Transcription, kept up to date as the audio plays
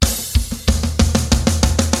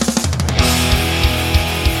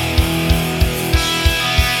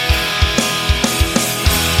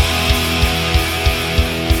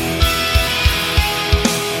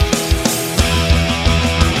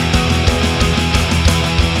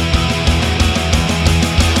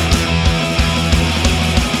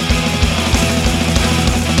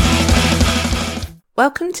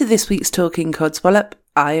Welcome to this week's Talking Codswallop.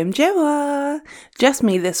 I am Joa. Just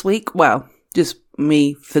me this week. Well, just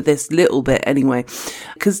me for this little bit anyway,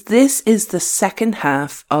 because this is the second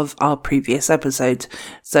half of our previous episode.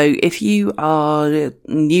 So if you are a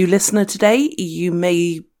new listener today, you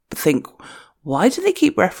may think, why do they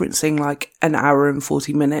keep referencing like an hour and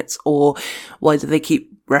 40 minutes? Or why do they keep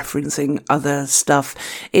referencing other stuff?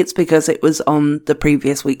 It's because it was on the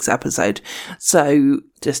previous week's episode. So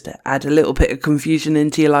just to add a little bit of confusion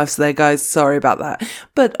into your lives there, guys. Sorry about that.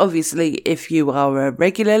 But obviously, if you are a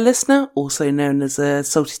regular listener, also known as a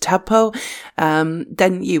salty tadpole,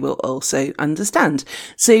 then you will also understand.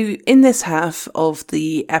 So in this half of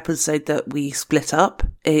the episode that we split up,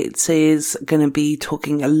 it is going to be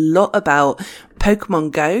talking a lot about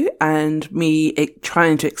Pokemon Go and me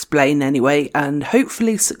trying to explain anyway, and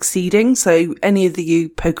hopefully succeeding. So any of you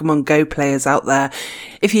Pokemon Go players out there,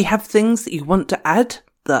 if you have things that you want to add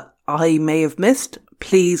that I may have missed,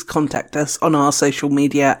 please contact us on our social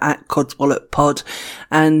media at CodswallopPod.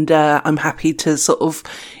 And I'm happy to sort of,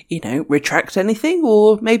 retract anything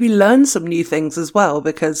or maybe learn some new things as well,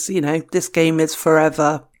 because, this game is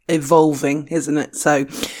forever evolving, isn't it? So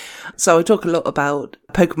I talk a lot about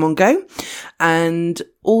Pokemon Go, and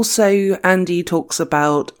also Andy talks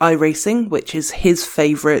about iRacing, which is his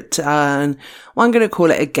favourite, I'm going to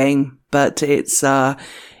call it a game, but he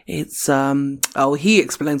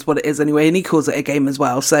explains what it is anyway, and he calls it a game as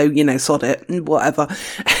well. So, sod it, whatever.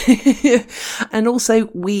 And also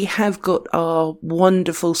we have got our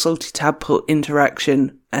wonderful Salty Tadpole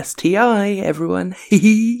interaction, STI, everyone.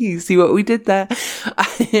 You see what we did there?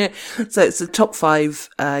 So it's the top 5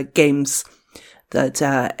 games that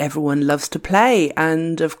everyone loves to play.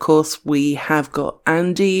 And of course, we have got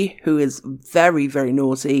Andy, who is very, very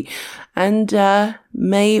naughty and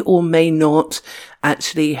may or may not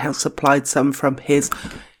actually have supplied some from his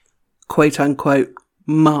quote unquote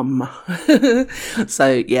mum.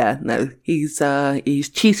 So yeah, no, he's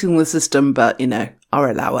cheating the system, but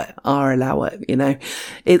I'll allow it,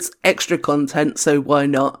 it's extra content, so why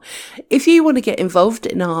not? If you want to get involved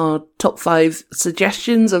in our top 5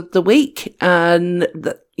 suggestions of the week, and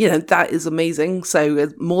that is amazing. So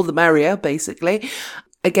more the merrier, basically.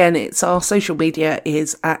 Again, it's our social media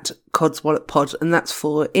is at CodswallopPod, and that's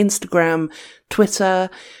for Instagram,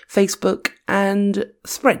 Twitter, Facebook, and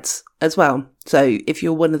Threads as well. So if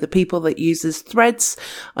you're one of the people that uses Threads,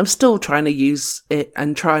 I'm still trying to use it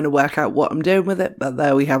and trying to work out what I'm doing with it, but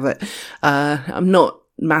there we have it. I'm not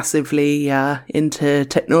massively into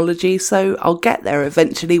technology, so I'll get there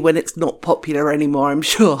eventually when it's not popular anymore, I'm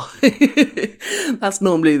sure. That's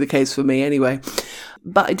normally the case for me anyway.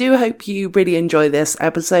 But I do hope you really enjoy this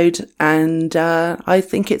episode, and I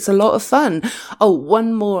think it's a lot of fun. Oh,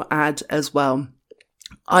 one more ad as well.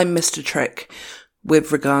 I'm Mr. Trick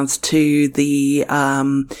with regards to the,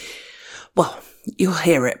 you'll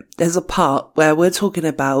hear it. There's a part where we're talking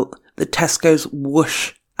about the Tesco's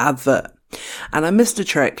whoosh advert. And I'm Mr.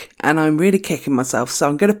 Trick, and I'm really kicking myself. So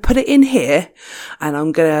I'm going to put it in here, and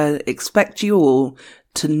I'm going to expect you all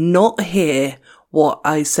to not hear what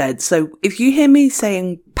I said. So if you hear me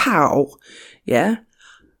saying pow, yeah,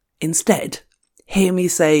 instead, hear me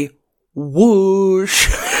say whoosh.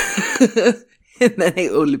 And then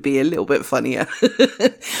it will be a little bit funnier.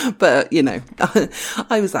 But,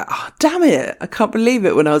 I was like, oh, damn it. I can't believe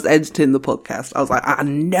it when I was editing the podcast. I was like, I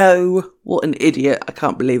know, what an idiot. I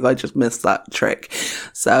can't believe I just missed that trick.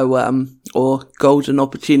 So, or golden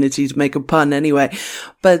opportunity to make a pun anyway.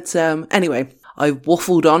 But, anyway, I've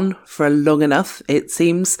waffled on for long enough, it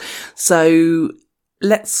seems. So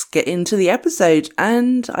let's get into the episode,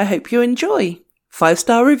 and I hope you enjoy.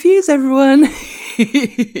 5-star reviews, everyone.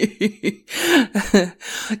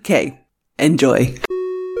 Okay, enjoy.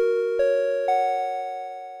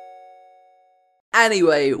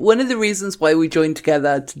 Anyway, one of the reasons why we joined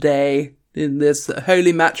together today in this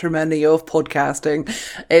holy matrimony of podcasting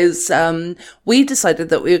is we decided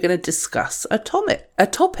that we were going to discuss a topic.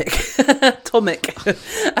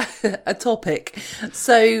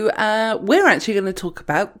 So we're actually going to talk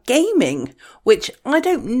about gaming, which I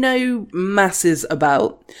don't know masses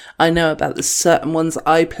about. I know about the certain ones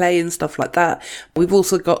I play and stuff like that. We've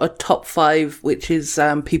also got a top 5, which is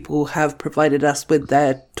people have provided us with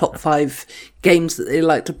their top 5 games that they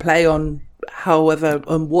like to play on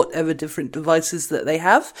whatever different devices that they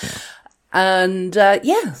have. Yeah. And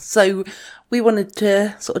so we wanted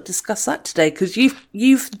to sort of discuss that today, because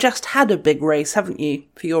you've just had a big race, haven't you,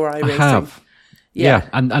 for your iRacing? I have. Yeah.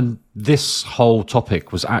 And this whole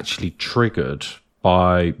topic was actually triggered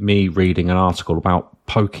by me reading an article about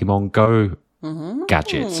Pokemon Go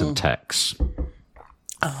gadgets and techs.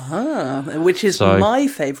 Which is my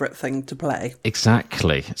favourite thing to play.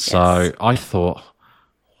 Exactly. So I thought,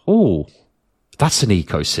 oh, that's an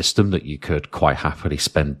ecosystem that you could quite happily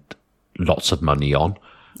spend lots of money on.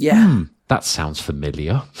 Yeah. That sounds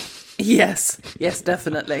familiar. Yes,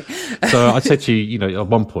 definitely. So I said to you, at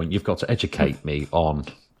one point, you've got to educate me on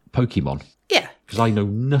Pokemon. Yeah. Because I know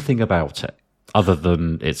nothing about it, other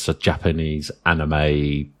than it's a Japanese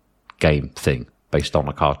anime game thing based on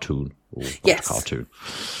a cartoon. Or yes. A cartoon.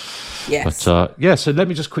 Yes. But, so let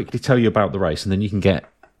me just quickly tell you about the race, and then you can get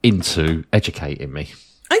into educating me.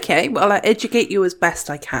 Okay, well, I educate you as best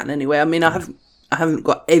I can anyway. I mean, I haven't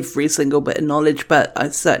got every single bit of knowledge, but I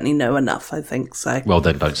certainly know enough, I think, so. Well,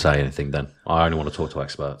 then don't say anything then. I only want to talk to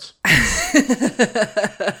experts.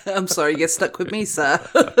 I'm sorry, you're stuck with me, sir.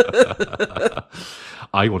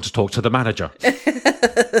 I want to talk to the manager.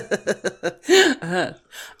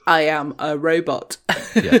 I am a robot.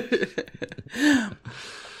 Yeah.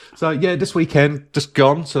 So, this weekend just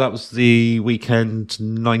gone. So that was the weekend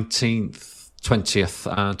 19th,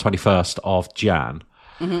 20th and 21st of Jan.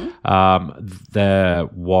 Mm-hmm. There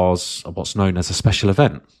was what's known as a special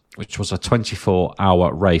event, which was a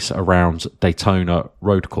 24-hour race around Daytona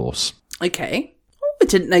road course. Okay. I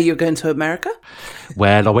didn't know you were going to America.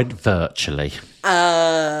 Well, I went virtually.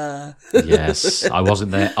 Yes, I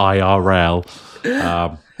wasn't there IRL.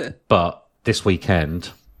 But this weekend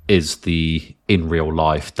is the in real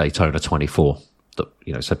life Daytona 24.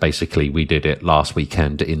 So basically we did it last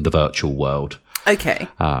weekend in the virtual world. Okay.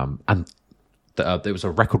 And there was a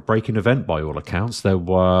record-breaking event by all accounts. There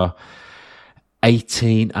were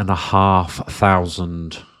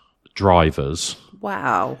 18,500 drivers.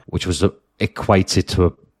 Wow. Which was equated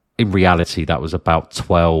to, in reality, that was about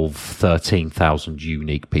 13,000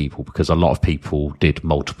 unique people, because a lot of people did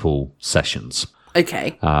multiple sessions.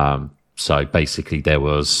 Okay. So basically there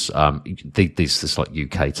was, this is like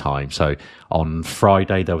UK time. So on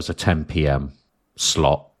Friday there was a 10 p.m.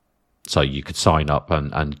 slot. So you could sign up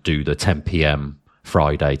and do the 10 p.m.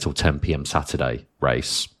 Friday till 10 p.m. Saturday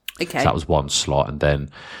race. Okay. So that was one slot. And then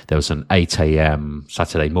there was an 8 a.m.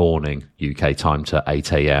 Saturday morning UK time to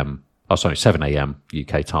 7 a.m.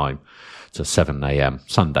 UK time to 7 a.m.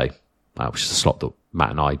 Sunday, which is the slot that Matt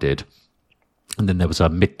and I did. And then there was a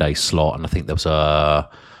midday slot, and I think there was a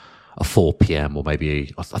 4 p.m. or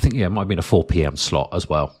maybe, it might have been a 4 p.m. slot as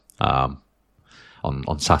well.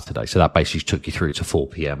 On Saturday. So that basically took you through to 4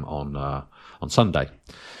 p.m. on Sunday.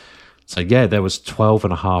 So there was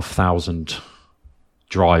 12,500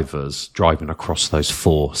 drivers driving across those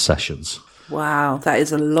 4 sessions. Wow, that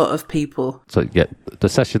is a lot of people. So the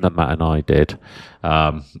session that Matt and I did,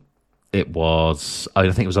 I think it was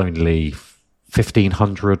only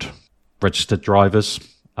 1,500 registered drivers.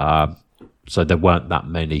 So there weren't that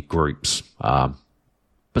many groups.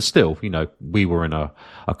 But still, we were in a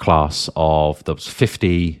class of, there was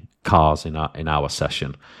 50 cars in our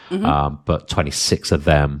session, but 26 of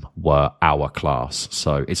them were our class.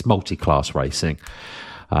 So it's multi-class racing.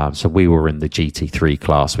 So we were in the GT3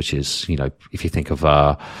 class, which is, if you think of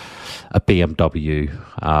a BMW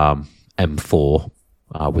M4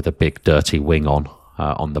 with a big dirty wing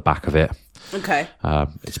on the back of it. Okay.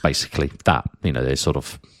 It's basically that, they're sort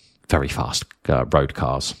of very fast road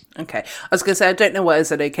cars. Okay. I was going to say, I don't know why I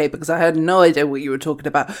said okay, because I had no idea what you were talking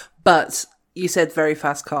about, but you said very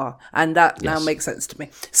fast car, and that now makes sense to me.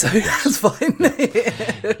 So that's fine.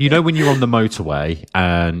 When you're on the motorway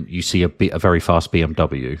and you see a very fast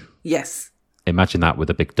BMW? Yes. Imagine that with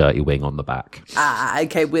a big dirty wing on the back.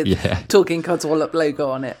 Okay, with Talking Codswallop logo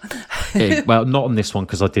on it. Well, not on this one,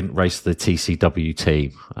 because I didn't race the TCW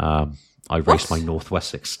team. I raced my North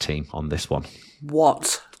Wessex team on this one.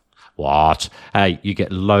 What? Hey, you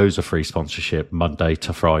get loads of free sponsorship Monday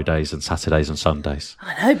to Fridays and Saturdays and Sundays.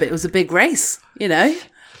 I know, but it was a big race,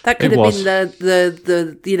 That could have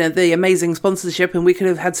been the amazing sponsorship, and we could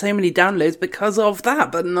have had so many downloads because of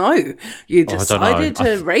that. But no, you decided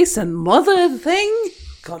to race another thing.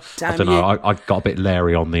 God damn you! I don't know. I got a bit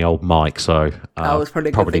leery on the old mic, so it was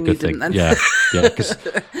probably a good thing. Then. Yeah, because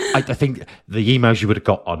I think the emails you would have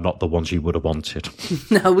got are not the ones you would have wanted.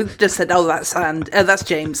 No, we just said, "Oh, that's that's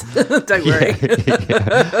James." Don't worry.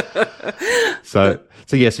 So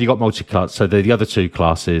you got multi-class. So the other 2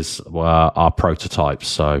 classes are prototypes.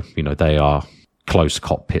 So they are close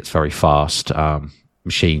cockpits, very fast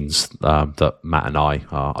machines that Matt and I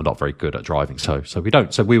are not very good at driving. So we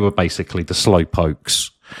don't. So we were basically the slow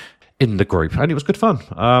pokes in the group, and it was good fun.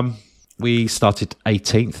 We started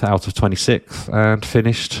 18th out of 26 and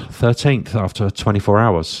finished 13th after 24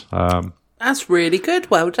 hours. That's really good.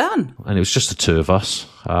 Well done. And it was just the 2 of us.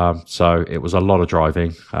 So it was a lot of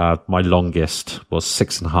driving. My longest was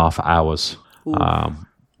 6.5 hours,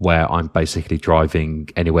 where I'm basically driving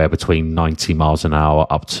anywhere between 90 miles an hour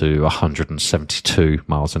up to 172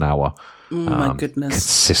 miles an hour. My goodness.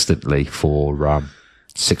 Consistently for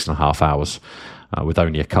 6.5 hours, with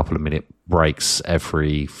only a couple of minute breaks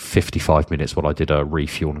every 55 minutes while I did a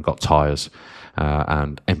refuel and got tyres.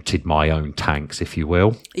 And emptied my own tanks, if you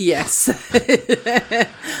will. Yes.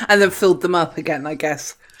 And then filled them up again, I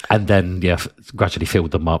guess. And then, gradually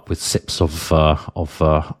filled them up with sips of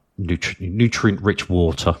nutrient-rich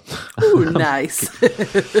water. Ooh, nice.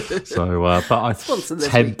 So, but I Sponsor this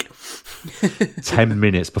 10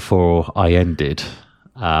 minutes before I ended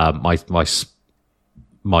my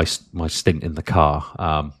stint in the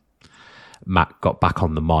car, Matt got back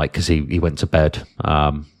on the mic because he went to bed.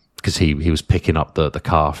 Because he was picking up the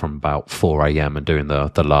car from about 4 a.m. and doing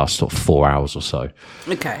the last sort of 4 hours or so.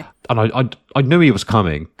 Okay. And I knew he was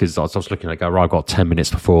coming because I was looking at go, right, I've got 10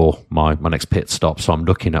 minutes before my next pit stop. So I'm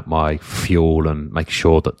looking at my fuel and making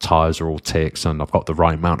sure that tyres are all ticks and I've got the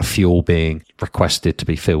right amount of fuel being requested to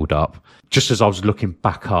be filled up. Just as I was looking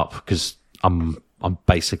back up, because I'm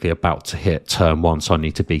basically about to hit turn 1, so I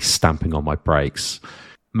need to be stamping on my brakes.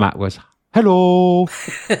 Matt was, "Hello,"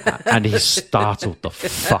 and he startled the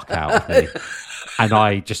fuck out of me, and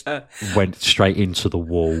I just went straight into the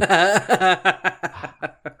wall.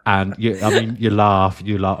 And you laugh.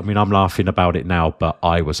 I mean, I'm laughing about it now, but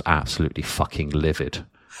I was absolutely fucking livid.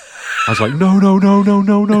 I was like, no,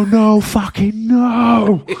 fucking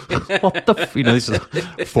no! What the? This is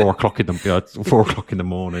 4 o'clock in the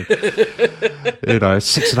morning.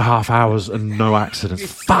 6.5 hours and no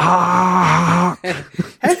accidents. Fuck!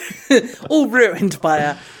 All ruined by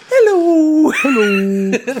a hello.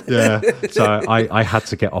 Yeah. So I had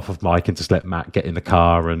to get off of mic and just let Matt get in the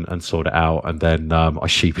car and sort it out. And then I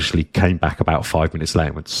sheepishly came back about 5 minutes later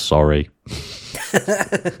and went, sorry.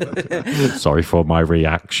 Sorry for my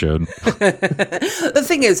reaction. The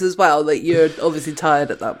thing is as well that you're obviously tired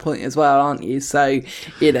at that point as well, aren't you? So,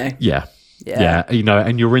 Yeah.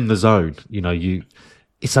 And you're in the zone.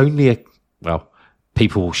 It's only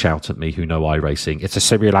people will shout at me who know iRacing. It's a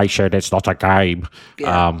simulation. It's not a game.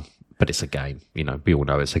 Yeah. But it's a game. We all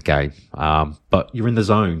know it's a game. But you're in the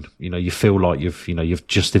zone. You feel like you've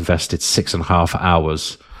just invested 6.5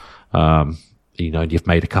 hours. You've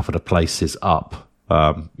made a couple of places up,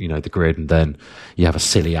 the grid, and then you have a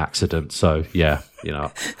silly accident. So, I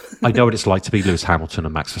know what it's like to be Lewis Hamilton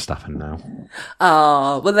and Max Verstappen now.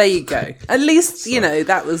 Oh, well, there you go. At least,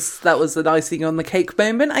 that was an icing on the cake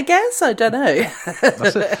moment, I guess. I don't know.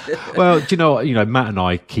 That's it. Well, do you know what? Matt and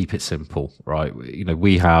I keep it simple, right?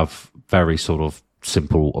 We have very sort of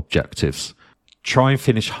simple objectives. Try and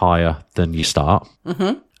finish higher than you start,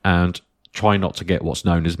 and try not to get what's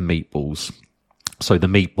known as meatballs. So the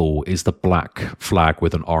meatball is the black flag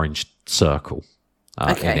with an orange circle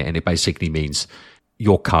in it, and it basically means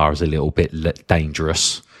your car is a little bit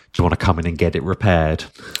dangerous. Do you want to come in and get it repaired?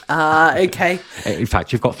 Okay. In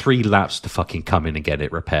fact, you've got 3 laps to fucking come in and get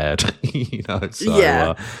it repaired.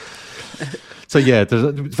 So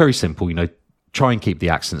it's very simple. Try and keep the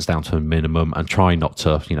accidents down to a minimum, and try not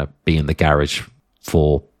to be in the garage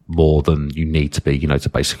for more than you need to be. To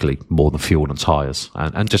basically more than fuel and tyres,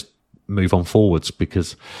 and just move on forwards,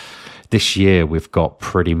 because this year we've got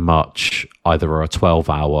pretty much either a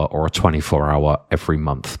 12-hour or a 24-hour every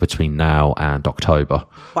month between now and October.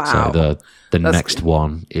 Wow. So the next good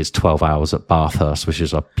one is 12 hours at Bathurst, which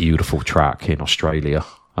is a beautiful track in Australia.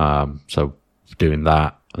 So doing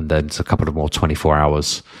that, and then it's a couple of more 24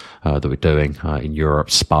 hours that we're doing in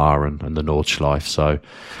Europe, Spa and the Nordschleife. So,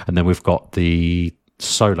 and then we've got the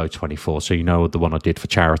Solo 24. So the one I did for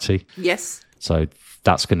charity. Yes. So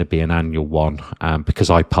that's going to be an annual one, because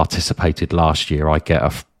I participated last year. I get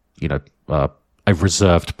a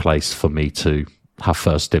reserved place for me to have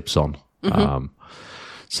first dibs on.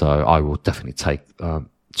 So I will definitely take them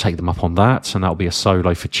up on that, and that'll be a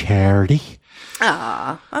solo for charity.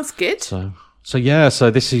 Ah, that's good. So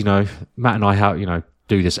this is Matt and I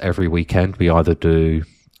do this every weekend. We either do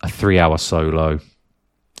a 3-hour solo,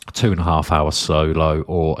 a 2.5-hour solo,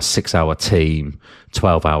 or a 6-hour team,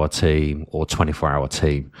 12-hour team, or 24-hour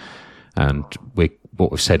team. And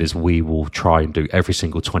what we've said is we will try and do every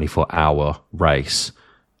single 24-hour race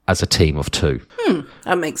as a team of 2.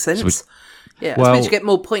 That makes sense. So I suppose you get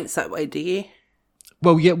more points that way, do you?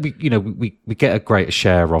 Well, yeah, we get a greater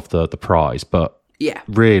share of the prize, but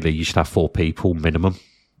really you should have 4 people minimum.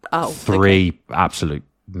 Oh, 3 absolute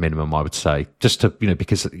minimum, I would say, just to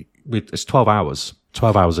because it's 12 hours.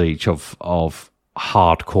 12 hours each of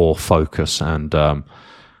hardcore focus and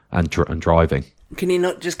driving. Can you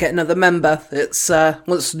not just get another member that's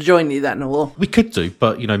wants to join you then, or? We could do,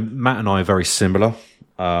 but Matt and I are very similar.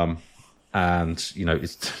 and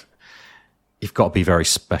you've got to be very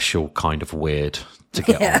special kind of weird to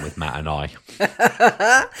get on with Matt and I.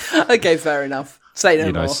 Okay, fair enough. Say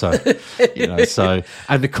no more. So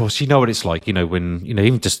and of course, you know what it's like, when,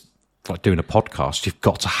 even just like doing a podcast, you've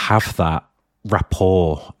got to have that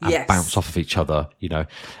rapport and bounce off of each other.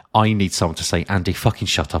 I need someone to say, Andy, fucking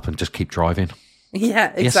shut up and just keep driving.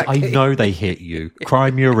 Yeah, exactly. Yes, I know they hit you.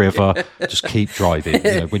 Cry me a river, just keep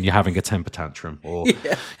driving, when you're having a temper tantrum or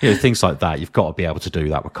things like that. You've got to be able to do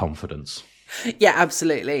that with confidence. Yeah,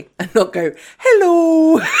 absolutely. And not go,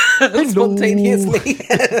 hello, spontaneously.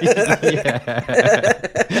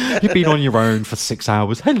 You've been on your own for 6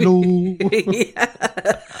 hours. Hello.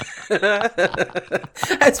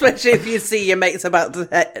 Especially if you see your mate's about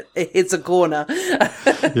to hit a corner.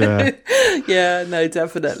 Yeah, no,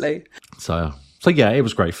 definitely. So yeah, it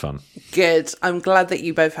was great fun. Good. I'm glad that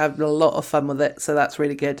you both had a lot of fun with it. So that's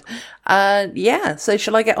really good. So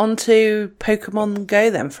shall I get on to Pokemon Go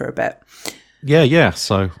then for a bit? Yeah.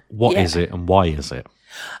 So what is it and why is it?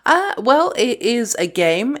 Well, it is a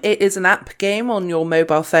game. It is an app game on your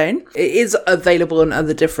mobile phone. It is available on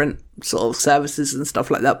other different sort of services and stuff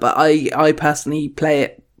like that. But I personally play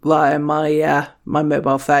it via my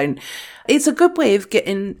mobile phone. It's a good way of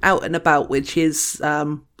getting out and about, which is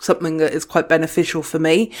something that is quite beneficial for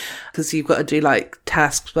me, because you've got to do like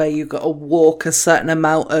tasks where you've got to walk a certain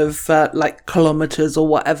amount of like kilometers or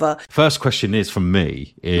whatever. First question is from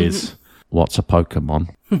me is, what's a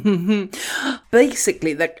Pokemon?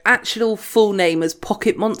 Basically, the actual full name is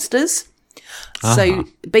Pocket Monsters. So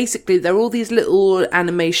basically, they're all these little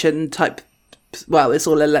animation type. Well, it's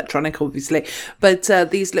all electronic, obviously, but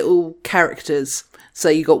these little characters. So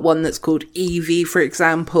you got one that's called Eevee, for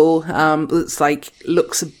example. That's like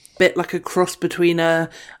looks a bit like a cross between a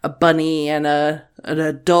bunny and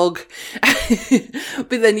a dog. But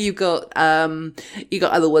then you got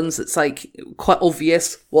other ones that's like quite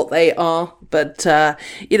obvious what they are. But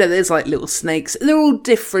there's like little snakes. They're all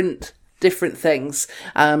different things.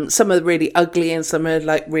 Some are really ugly and some are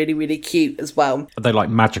like really, really cute as well. Are they like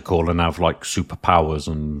magical and have like superpowers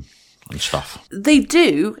and stuff? They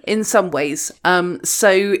do in some ways.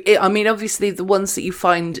 Obviously the ones that you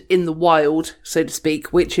find in the wild, so to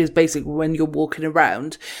speak, which is basically when you're walking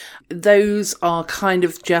around, those are kind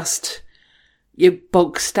of just your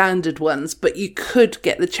bog standard ones, but you could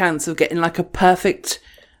get the chance of getting like a perfect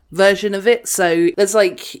version of it. So there's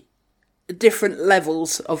like different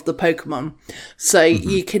levels of the Pokemon. So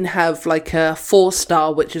you can have like a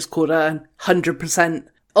 4-star, which is called 100%.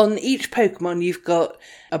 On each Pokemon, you've got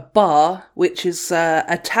a bar, which is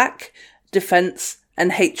attack, defense,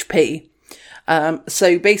 and HP.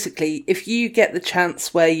 So basically, if you get the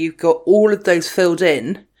chance where you've got all of those filled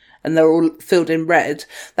in, and they're all filled in red,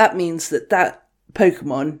 that means that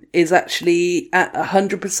Pokemon is actually at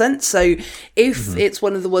 100%. So if it's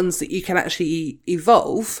one of the ones that you can actually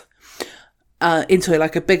evolve into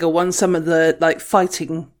like a bigger one, some of the like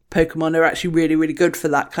fighting Pokemon are actually really, really good for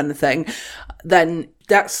that kind of thing, then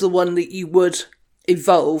that's the one that you would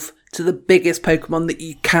evolve to the biggest Pokemon that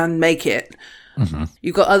you can make it.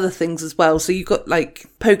 You've got other things as well. So you've got like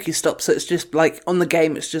Pokestops, so it's just like on the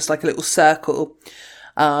game, it's just like a little circle.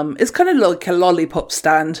 It's kind of like a lollipop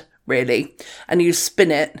stand, really, and you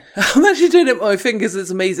spin it. I'm actually doing it with my fingers,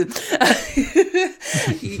 it's amazing.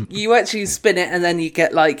 you actually spin it and then you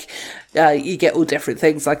get like you get all different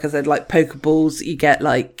things, like I said, like Pokeballs. You get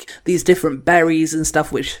like these different berries and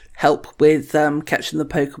stuff which help with catching the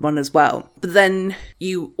Pokemon as well. But then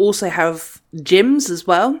you also have gyms as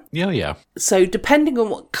well. Yeah. So depending on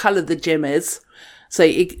what colour the gym is, so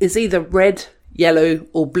it's either red, yellow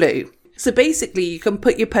or blue. So basically, you can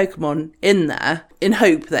put your Pokemon in there in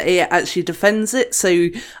hope that it actually defends it. So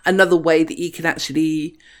another way that you can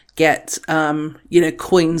actually get,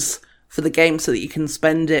 coins for the game so that you can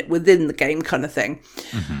spend it within the game kind of thing.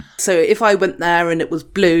 So if I went there and it was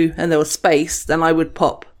blue and there was space, then I would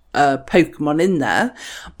pop a Pokemon in there.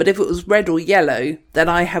 But if it was red or yellow, then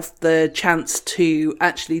I have the chance to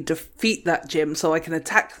actually defeat that gym, so I can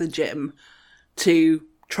attack the gym to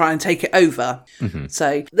try and take it over.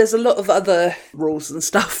 So there's a lot of other rules and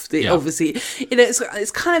stuff that obviously,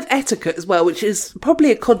 it's kind of etiquette as well, which is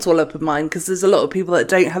probably a codswallop of mine, because there's a lot of people that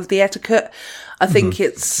don't have the etiquette. I think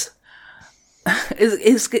it's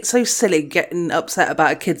so silly getting upset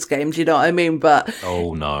about a kid's game, do you know what I mean? But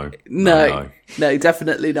no,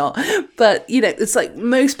 definitely not. But it's like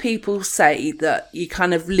most people say that you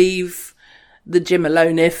kind of leave the gym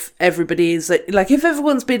alone if everybody is like, if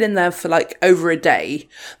everyone's been in there for like over a day,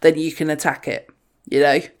 then you can attack it,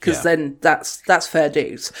 because then that's fair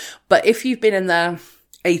dues. But if you've been in there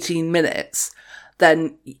 18 minutes,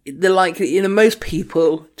 then the likely, most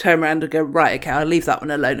people turn around and go, right, okay, I'll leave that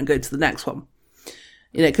one alone and go to the next one.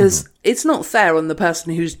 Because it's not fair on the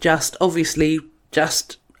person who's just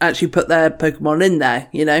actually put their Pokemon in there,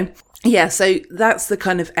 Yeah, so that's the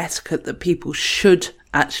kind of etiquette that people should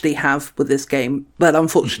actually have with this game. But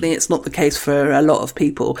unfortunately, it's not the case for a lot of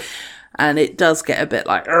people. And it does get a bit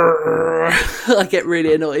like, I get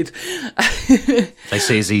really annoyed. They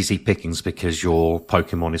say it's easy pickings because your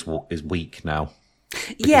Pokemon is weak now.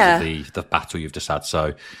 Yeah. Of the battle you've just had.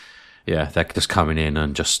 So, yeah, they're just coming in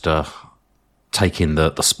and just taking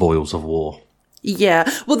the spoils of war. Yeah.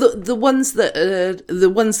 Well, the ones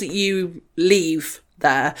that you leave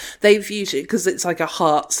there, they've usually, because it's like a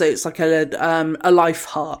heart, so it's like a life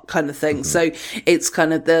heart kind of thing. So it's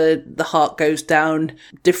kind of the heart goes down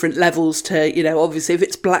different levels to, obviously if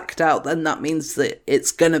it's blacked out, then that means that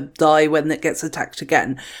it's going to die when it gets attacked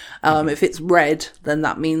again. If it's red, then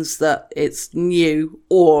that means that it's new,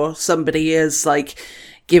 or somebody is like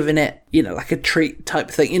giving it, like a treat type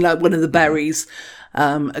thing, like one of the berries,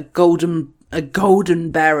 a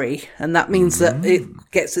golden berry, and that means that it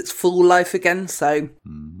gets its full life again. So,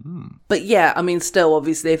 but yeah, I mean, still,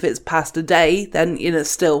 obviously, if it's past a day, then,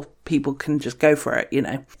 still people can just go for it,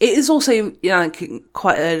 It is also,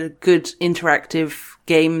 quite a good interactive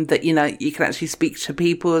game that, you can actually speak to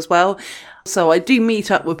people as well. So I do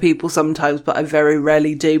meet up with people sometimes, but I very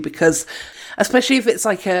rarely do, because especially if it's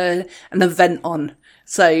like an event on,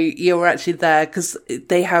 so you're actually there, because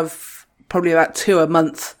they have probably about 2 a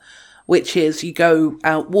month, which is you go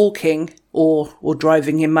out walking or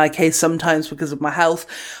driving in my case sometimes because of my health,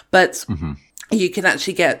 but you can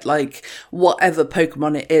actually get like whatever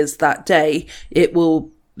Pokemon it is that day,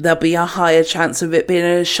 there'll be a higher chance of it being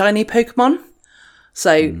a shiny Pokemon.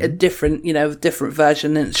 So a different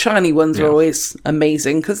version, and shiny ones are always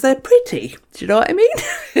amazing because they're pretty. Do you know what I mean?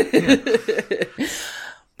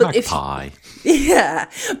 But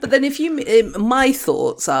but then my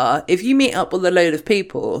thoughts are, if you meet up with a load of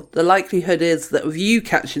people, the likelihood is that of you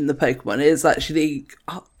catching the Pokemon is actually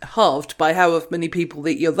halved by however many people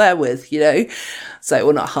that you're there with, So,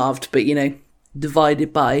 well, not halved, but,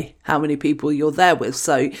 divided by how many people you're there with.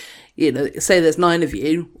 So, say there's 9 of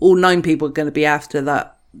you, all 9 people are going to be after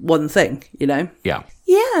that one thing, Yeah.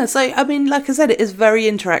 Yeah, so, I mean, like I said, it is very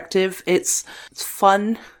interactive. It's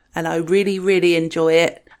fun, and I really, really enjoy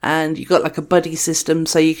it. And you got like a buddy system,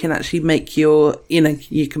 so you can actually make you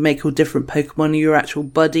can make all different Pokemon your actual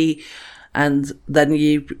buddy, and then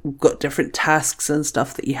you've got different tasks and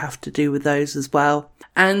stuff that you have to do with those as well.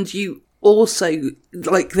 And you also,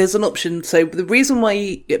 there's an option. So the reason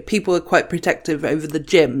why people are quite protective over the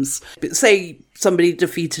gyms, say somebody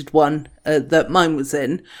defeated one that mine was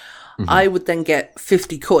in, I would then get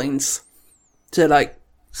 50 coins to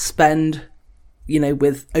spend,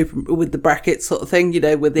 with the brackets sort of thing,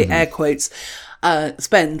 with the air quotes,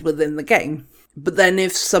 spend within the game. But then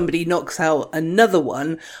if somebody knocks out another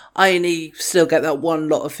one, I only still get that one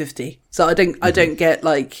lot of 50. So I don't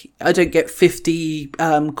get 50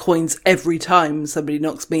 coins every time somebody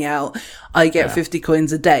knocks me out. I get 50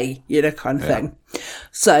 coins a day, kind of thing.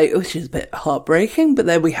 So, which is a bit heartbreaking, but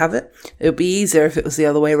there we have it. It would be easier if it was the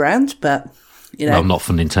other way around, but Well, not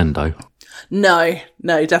for Nintendo. No,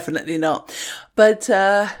 definitely not. But,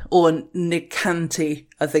 or Nicanti,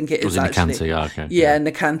 I think it is. Was it actually. Nicanti? Yeah, okay. Yeah,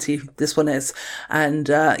 Nicanti, this one is. And,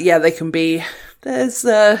 they can be, there's,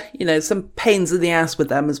 some pains in the ass with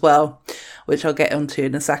them as well, which I'll get onto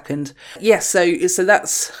in a second. Yes, so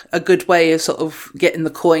that's a good way of sort of getting the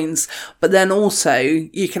coins. But then also,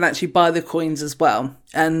 you can actually buy the coins as well.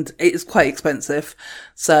 And it is quite expensive.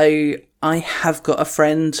 So I have got a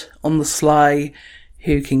friend on the sly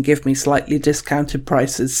who can give me slightly discounted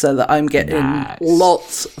prices so that I'm getting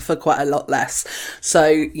lots for quite a lot less. So,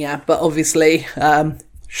 yeah, but obviously,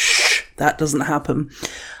 that doesn't happen.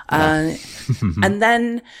 And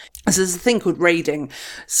then there's a thing called raiding.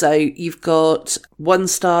 So you've got 1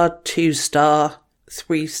 star, 2 star,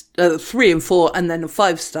 3 and 4, and then a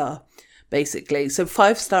 5 star, basically. So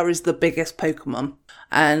 5 star is the biggest Pokemon,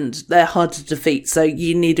 and they're hard to defeat. So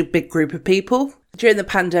you need a big group of people. During the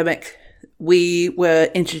pandemic, we were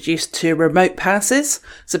introduced to remote passes.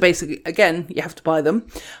 So basically, again, you have to buy them.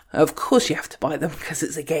 Of course you have to buy them because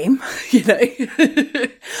it's a game,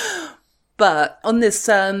 But on this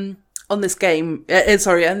game, on this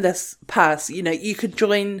pass, you could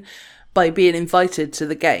join by being invited to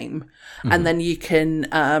the game, and then you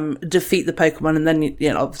can defeat the Pokemon, and then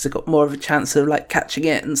you obviously got more of a chance of catching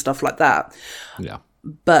it and stuff like that. Yeah.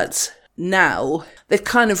 But now they've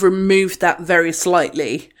kind of removed that very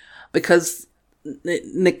slightly, because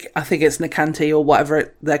I think it's Nicanti or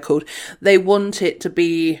whatever they're called. They want it to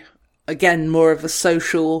be, again, more of a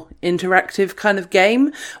social, interactive kind of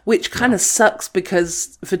game, which kind of sucks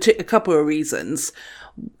because for a couple of reasons.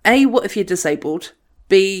 A, what if you're disabled?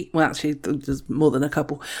 B, well, actually, there's more than a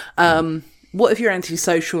couple. What if you're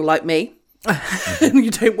antisocial like me? And you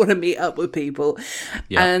don't want to meet up with people.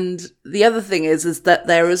 Yeah. And the other thing is that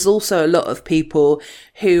there is also a lot of people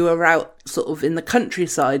who are out sort of in the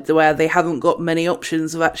countryside where they haven't got many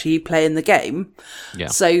options of actually playing the game. Yeah.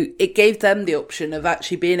 So it gave them the option of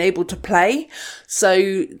actually being able to play.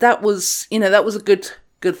 So that was a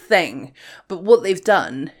good thing. But what they've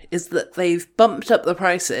done is that they've bumped up the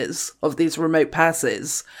prices of these remote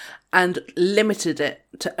passes and limited it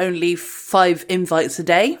to only 5 invites a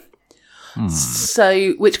day.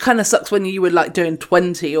 So, which kind of sucks when you were like doing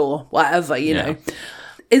 20 or whatever, you know.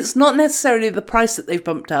 It's not necessarily the price that they've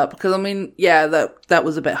bumped up, because I mean, yeah, that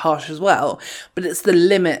was a bit harsh as well, but it's the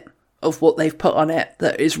limit of what they've put on it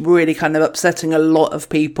that is really kind of upsetting a lot of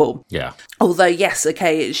people. Yeah. Although, yes,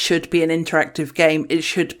 okay, it should be an interactive game. It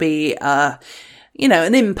should be, an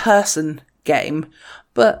in-person game.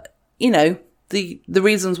 But, the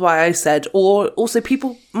reasons why I said, or also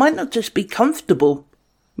people might not just be comfortable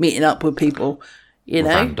meeting up with people,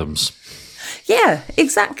 randoms. Yeah,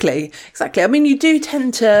 exactly. I mean, you do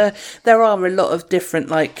tend to, there are a lot of different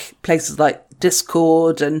like places like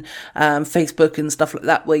Discord and Facebook and stuff like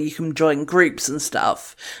that where you can join groups and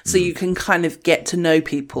stuff, so you can kind of get to know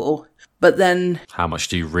people. But then, how much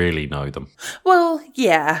do you really know them? Well,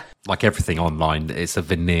 yeah. Like everything online, it's a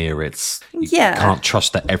veneer. You can't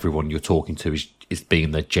trust that everyone you're talking to is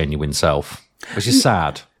being their genuine self, which is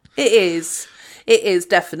sad. It is. It is,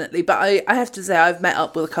 definitely. But I have to say, I've met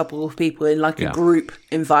up with a couple of people in like a group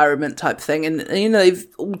environment type thing. And, they've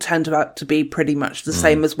all turned out to be pretty much the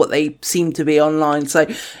same as what they seem to be online. So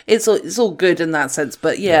it's all good in that sense.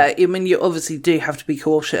 But I mean, you obviously do have to be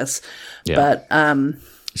cautious. Yeah. But,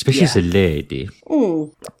 especially as a lady.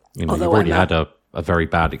 Mm. You've already had a very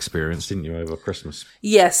bad experience, didn't you, over Christmas?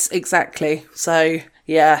 Yes, exactly. So,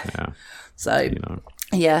 yeah. So,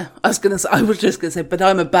 yeah, I was just going to say, but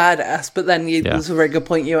I'm a badass. But then there's a very good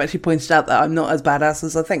point. You actually pointed out that I'm not as badass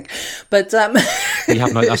as I think. But you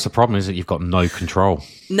have that's the problem, is that you've got no control.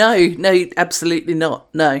 No, absolutely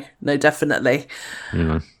not. No, definitely.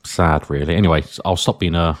 Sad, really. Anyway, I'll stop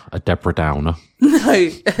being a Deborah Downer. No,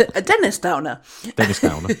 a Dennis Downer. Dennis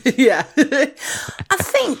Downer. Yeah, I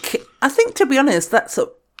think to be honest, that's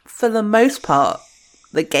for the most part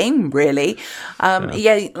the game, really.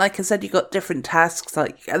 Like I said, you got different tasks.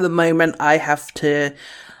 Like at the moment, I have to.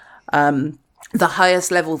 The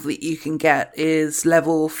highest level that you can get is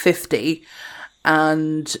level 50,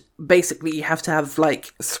 and basically you have to have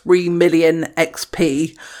like 3 million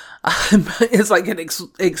XP. It's like an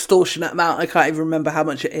extortionate amount. I can't even remember how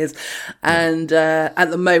much it is. And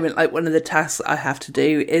at the moment, like one of the tasks I have to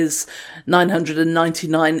do is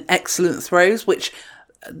 999 excellent throws, which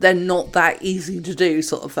they're not that easy to do,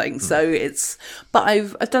 sort of thing. So but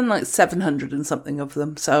I've done like 700 and something of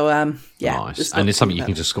them. So nice. And it's something you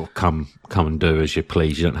can just sort of come and do as you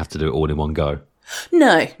please. You don't have to do it all in one go.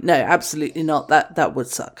 No, absolutely not. That would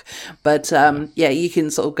suck. But you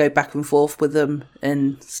can sort of go back and forth with them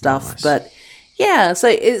and stuff. Nice. But yeah, so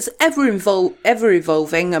it's ever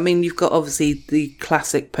evolving. I mean, you've got obviously the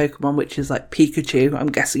classic Pokemon, which is like Pikachu. I'm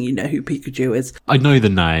guessing you know who Pikachu is. I know the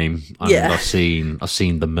name. I've seen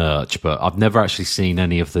the merch, but I've never actually seen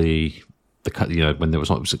any of the when there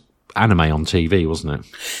was anime on TV, wasn't it?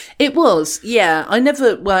 It was, yeah. I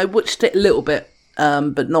watched it a little bit.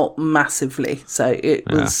 But not massively. So it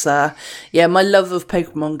was, my love of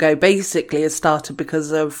Pokemon Go basically has started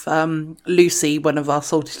because of Lucy, one of our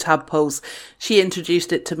Salty Tadpoles. She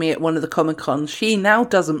introduced it to me at one of the Comic-Cons. She now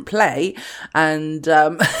doesn't play, and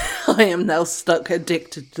I am now stuck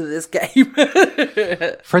addicted to this game.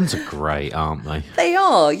 Friends are great, aren't they? They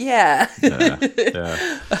are, yeah.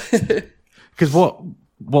 Because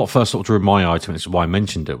what first sort of drew my eye to it, is why I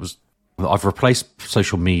mentioned it, was that I've replaced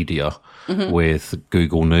social media with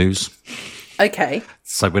Google News. Okay.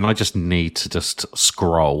 So when I just need to just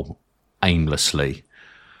scroll aimlessly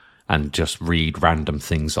and just read random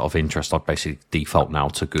things of interest, I basically default now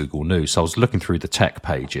to Google News. So I was looking through the tech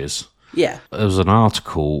pages. Yeah. There was an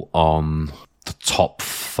article on the top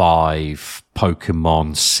 5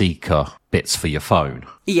 Pokemon Seeker bits for your phone.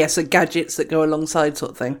 Yeah, so gadgets that go alongside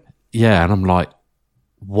sort of thing. Yeah, and I'm like,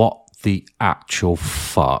 what the actual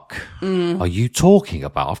fuck are you talking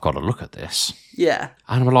about? I've got to look at this. Yeah.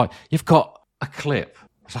 And I'm like, you've got a clip.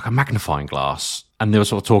 It's like a magnifying glass. And they were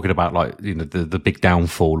sort of talking about like, the big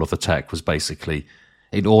downfall of the tech was basically,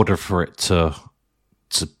 in order for it to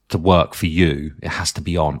work for you, it has to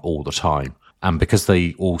be on all the time. And because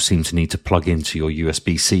they all seem to need to plug into your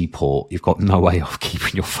USB-C port, you've got no way of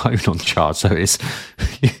keeping your phone on charge. So it's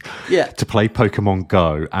to play Pokemon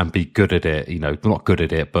Go and be good at it, not good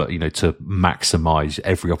at it, but, to maximize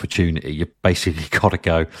every opportunity, you basically got to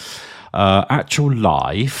go actual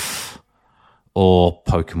life or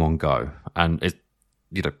Pokemon Go. And it,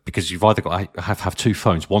 because you've either got to have two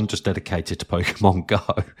phones, one just dedicated to Pokemon Go,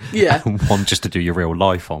 and one just to do your real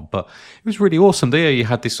life on. But it was really awesome. There, you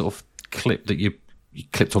had this sort of clip that you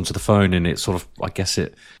clipped onto the phone, and it sort of, I guess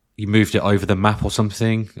you moved it over the map or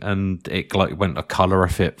something, and it like went a colour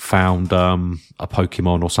if it found a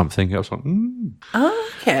Pokemon or something. I was like,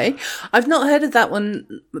 Oh, okay. I've not heard of that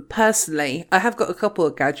one personally. I have got a couple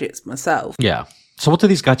of gadgets myself. Yeah. So what do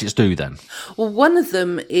these gadgets do then? Well, one of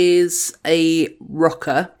them is a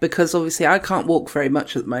rocker, because obviously I can't walk very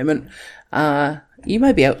much at the moment. You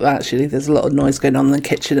may be able, actually, there's a lot of noise going on in the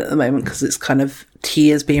kitchen at the moment because it's kind of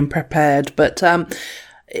tea is being prepared. But no,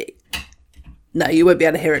 you won't be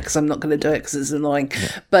able to hear it because I'm not going to do it because it's annoying.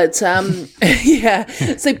 Yeah. But yeah,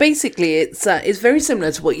 so basically it's very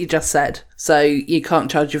similar to what you just said. So you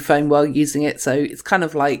can't charge your phone while using it. So it's kind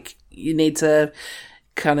of like you need to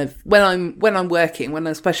kind of when I'm working,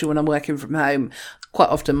 especially when I'm working from home, quite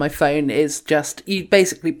often my phone is just, you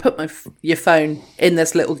basically put your phone in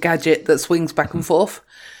this little gadget that swings back and forth.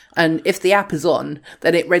 And if the app is on,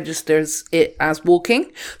 then it registers it as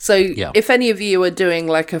walking. So if any of you are doing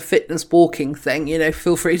like a fitness walking thing,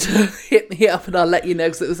 feel free to hit me up and I'll let you know,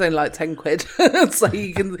 because it was only like 10 quid. So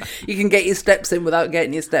you can get your steps in without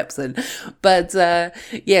getting your steps in. But but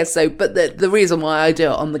the reason why I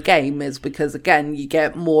do it on the game is because, again, you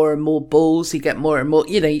get more and more balls, you get more and more,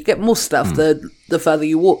 you get more stuff the further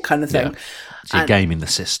you walk, kind of thing. Yeah. So you're gaming the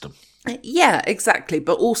system. Yeah, exactly.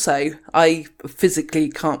 But also, I physically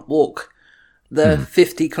can't walk the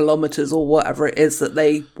 50 kilometers or whatever it is that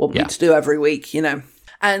they want me to do every week,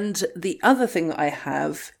 And the other thing that I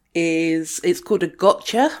have is, it's called a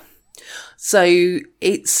gotcha. So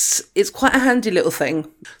it's quite a handy little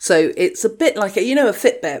thing. So it's a bit like a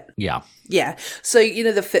Fitbit. Yeah. Yeah. So,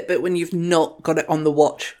 the Fitbit when you've not got it on the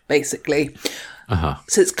watch, basically.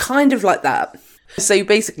 So it's kind of like that. So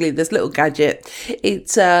basically, this little gadget,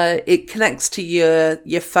 it connects to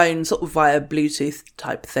your phone sort of via Bluetooth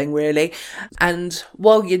type thing, really. And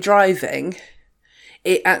while you're driving,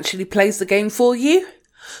 it actually plays the game for you.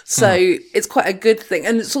 So it's quite a good thing.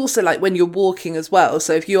 And it's also like when you're walking as well.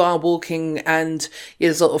 So if you are walking and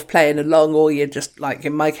you're sort of playing along, or you're just, like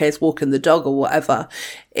in my case, walking the dog or whatever,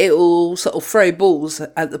 it will sort of throw balls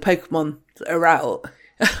at the Pokemon that are out.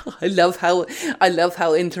 I love how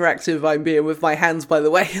interactive I'm being with my hands, by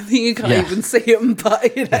the way. I think you can't even see them, but I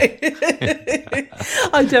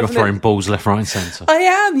definitely... You're throwing balls left, right and centre. I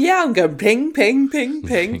am, I'm going ping, ping, ping,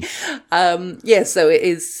 ping. So it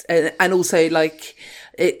is, and also like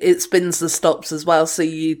it spins the stops as well, so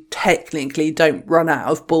you technically don't run out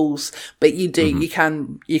of balls, but you do, you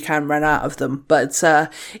can run out of them. But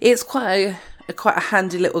it's quite a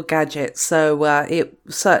handy little gadget, so it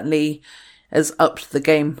certainly has upped the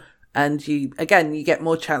game, and you get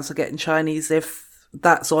more chance of getting shinies if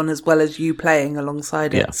that's on as well as you playing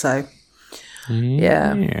alongside it. So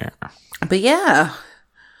but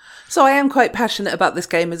so I am quite passionate about this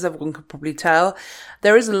game, as everyone can probably tell.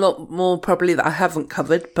 There is a lot more probably that I haven't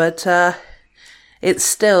covered, but it's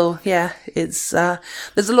still there's a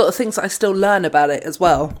lot of things that I still learn about it as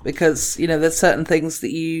well, because there's certain things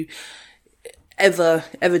that you ever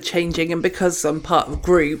changing, and because I'm part of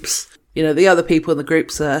groups, the other people in the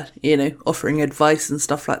groups are, offering advice and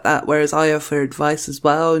stuff like that, whereas I offer advice as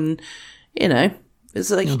well. And,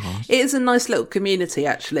 it's like, it is a nice little community,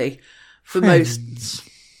 actually, for most.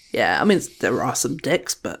 Yeah, I mean, there are some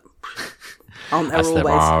dicks, but aren't there always?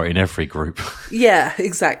 There are in every group. Yeah,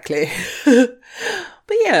 exactly. But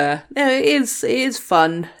yeah, no, it is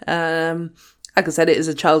fun. Like I said, it is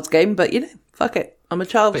a child's game, but, fuck it. I'm a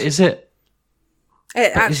child. But is it?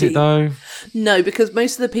 Is it though? No, because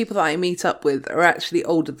most of the people that I meet up with are actually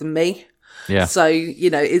older than me. Yeah. So,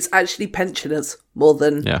 it's actually pensioners more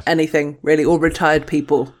than anything, really, or retired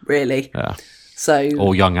people, really. Yeah. So,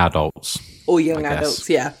 or young adults. Or young adults,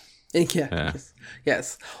 yeah.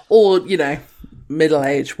 Yes. Or, middle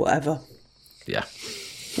age, whatever. Yeah.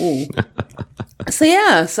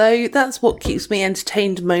 So that's what keeps me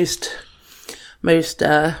entertained most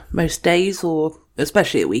days, or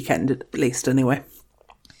especially at weekend, at least, anyway.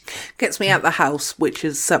 Gets me out the house, which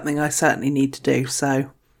is something I certainly need to do.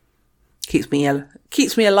 So keeps me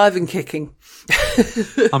alive and kicking.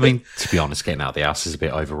 I mean, to be honest, getting out of the house is a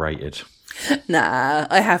bit overrated. Nah,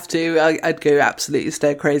 I have to. I'd go absolutely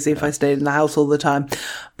stir crazy if I stayed in the house all the time.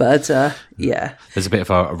 But, yeah. There's a bit of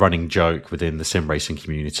a running joke within the sim racing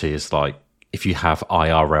community is like, if you have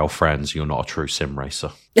IRL friends, you're not a true sim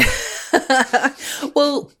racer.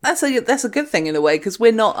 Well, that's a good thing in a way, because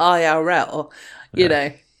we're not IRL, you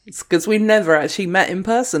know. It's because we've never actually met in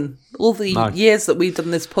person. All the years that we've done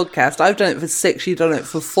this podcast, I've done it for 6, you've done it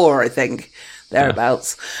for 4, I think,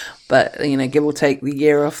 thereabouts. Yeah. But, you know, give or take the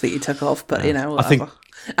year off that you took off, but, you know, whatever.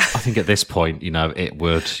 I think at this point, you know, it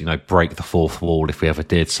would, you know, break the fourth wall if we ever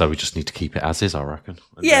did, so we just need to keep it as is, I reckon.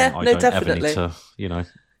 And I don't definitely. ever need to, you know,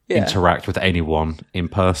 interact with anyone in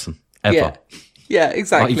person, ever. Yeah,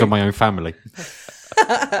 exactly. Not even my own family.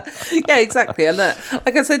 Yeah, exactly. And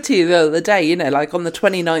like I said to you the other day, you know, like on the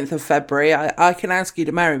 29th of February, I can ask you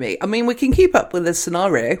to marry me. I mean, we can keep up with this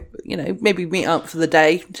scenario, you know, maybe meet up for the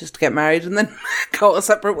day just to get married and then go our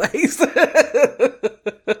separate ways.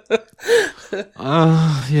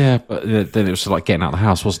 Yeah, but then it was like getting out of the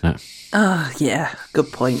house, wasn't it? Yeah,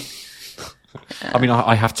 good point. I mean,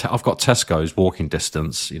 I've got Tesco's walking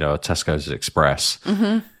distance, you know, a Tesco's Express.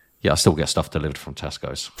 Mm-hmm. Yeah, I still get stuff delivered from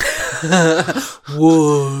Tesco's.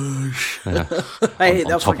 Whoosh. Yeah. I hate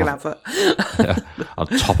that fucking advert. On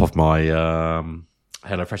top of my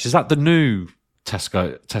HelloFresh. Is that the new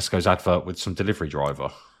Tesco's advert with some delivery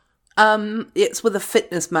driver? It's with a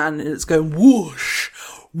fitness man and it's going whoosh,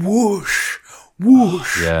 whoosh,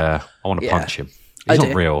 whoosh. Yeah, I want to punch him. He's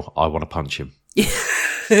not real. I want to punch him.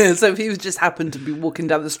 So if he was just happened to be walking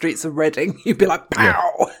down the streets of Reading, you'd be like,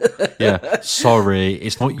 pow! Yeah, sorry,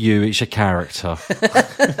 it's not you, it's your character.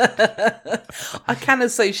 I can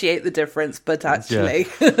associate the difference, but actually,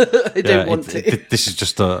 I don't want to. This is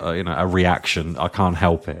just a reaction. I can't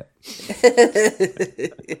help it.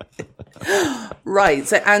 Right,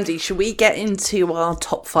 so Andy, should we get into our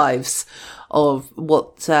top 5s of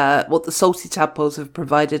what the Salty Tadpoles have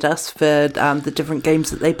provided us for the different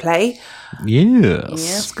games that they play?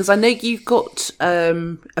 Yes, because I know you got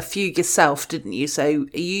a few yourself, didn't you? So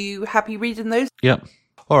are you happy reading those? Yep.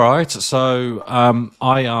 All right. So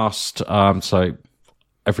I asked. So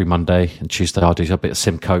every Monday and Tuesday I do a bit of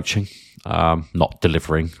sim coaching. Not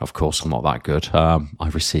delivering, of course. I'm not that good. I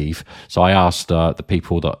receive. So I asked the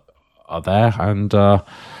people that are there, and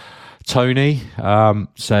Tony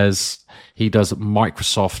says he does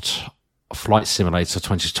Microsoft Flight Simulator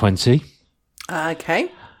 2020. Okay.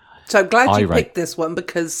 So I'm glad you picked this one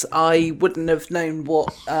because I wouldn't have known what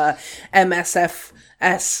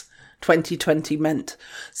MSFS 2020 meant.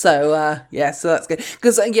 So, so that's good.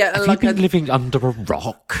 Because, have you been living under a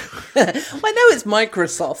rock? Well, I know it's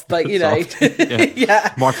Microsoft, but, you know.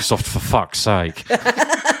 Yeah. Microsoft, for fuck's sake.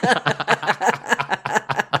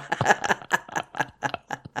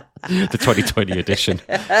 The 2020 edition.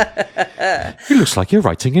 It looks like you're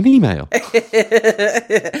writing an email.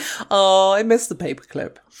 Oh, I missed the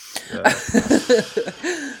paperclip. Yeah.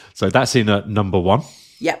 So that's in number 1.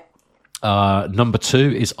 Yep. Number 2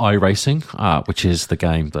 is iRacing, which is the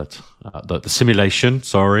game that the simulation,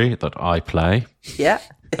 that I play. Yeah.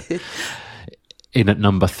 In at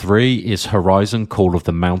number 3 is Horizon Call of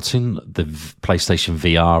the Mountain, the PlayStation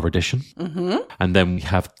VR edition. Mm-hmm. And then we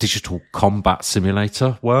have Digital Combat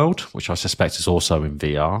Simulator World, which I suspect is also in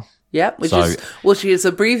VR. Yeah, which is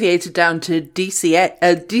abbreviated down to DCS.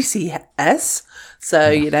 So,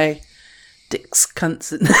 you know, dicks,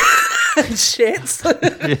 cunts, and shits.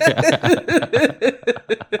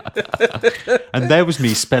 And there was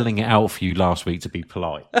me spelling it out for you last week to be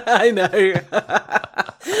polite. I know.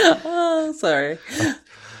 Oh, sorry.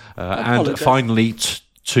 And finally,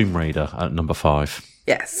 Tomb Raider at number 5.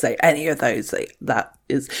 Yes, so any of those, that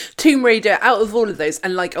is Tomb Raider out of all of those.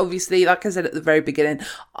 And like, obviously, like I said at the very beginning,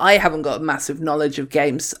 I haven't got a massive knowledge of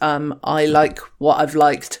games. I like what I've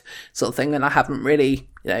liked sort of thing. And I haven't really,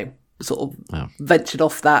 you know, sort of ventured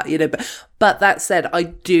off that, you know, but that said, I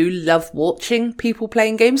do love watching people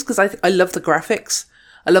playing games because I love the graphics.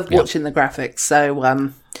 I love watching the graphics. So,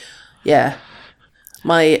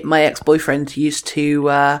 my ex-boyfriend used to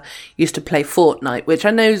play Fortnite, which I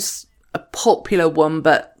know is a popular one,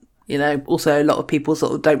 but you know, also a lot of people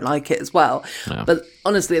sort of don't like it as well. Yeah. But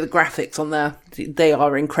honestly, the graphics on there, they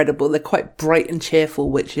are incredible. They're quite bright and cheerful,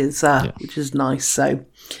 which is nice. So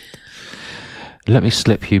let me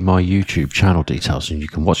slip you my YouTube channel details and you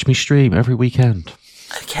can watch me stream every weekend.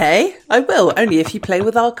 Okay, I will, only if you play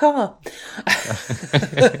with our car.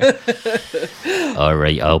 All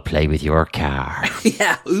right, I'll play with your car.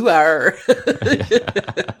 Yeah, ooh-ar.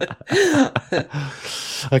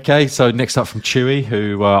 Okay, so next up from Chewy,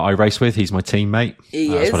 who I race with. He's my teammate.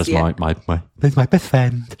 He is, as well as my best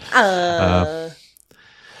friend.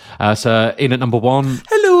 So in at number 1.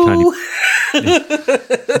 Hello.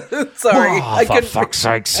 Sorry, Oh, I for couldn't. fuck's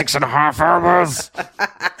sake, 6.5 hours.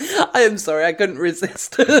 I am sorry, I couldn't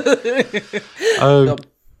resist. Oh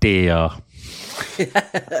dear.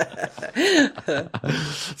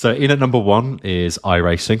 So in at number 1 is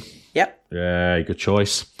iRacing. Yep. Yeah, good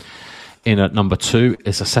choice. In at number 2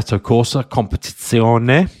 is Assetto Corsa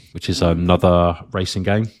Competizione, which is another racing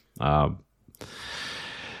game.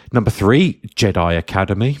 Number 3, Jedi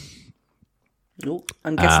Academy. Ooh,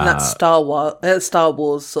 I'm guessing that's Star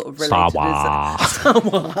Wars sort of related. Star Wars. Star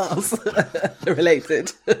Wars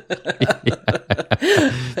related.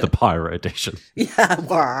 The pirate edition. Yeah.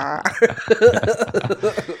 Wah.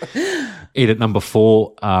 In at number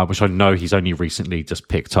 4, which I know he's only recently just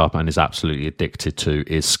picked up and is absolutely addicted to,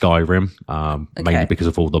 is Skyrim, mainly because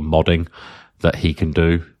of all the modding that he can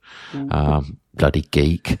do. Bloody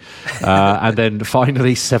geek. And then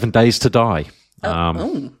finally, 7 Days to Die.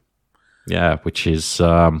 Yeah, which is...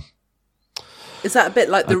 Is that a bit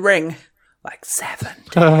like The Ring? Like 7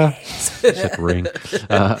 days. Ring.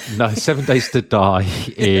 No, 7 Days to Die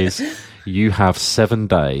is you have 7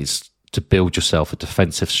 days to build yourself a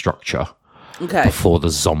defensive structure before the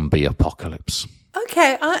zombie apocalypse.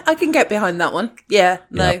 Okay, I can get behind that one. Yeah,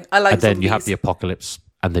 no, I like And then zombies. you have the apocalypse,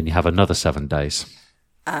 and then you have another 7 days.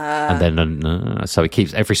 And then, so it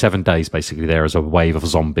keeps every 7 days, basically, there is a wave of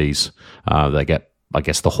zombies. They get, I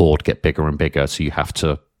guess the horde get bigger and bigger, so you have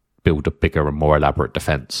to build a bigger and more elaborate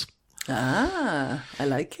defense. I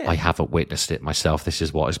like it. I haven't witnessed it myself. This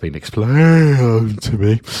is what has been explained to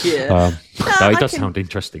me. Yeah. No, it does sound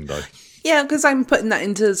interesting, though. Yeah, because I'm putting that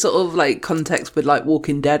into sort of like context with like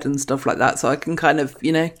Walking Dead and stuff like that, so I can kind of,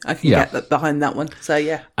 I can get that behind that one. So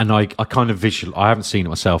yeah. And I kind of I haven't seen it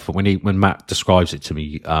myself, but when Matt describes it to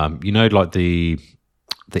me, like the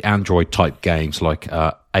Android type games like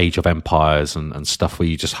Age of Empires and stuff where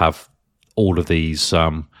you just have all of these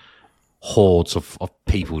hordes of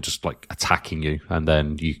people just like attacking you, and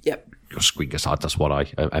then your screen gets hard. That's what I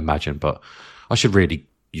imagine, but I should really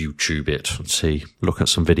YouTube it and look at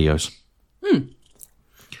some videos.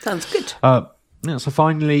 Sounds good. So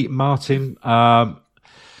finally, Martin,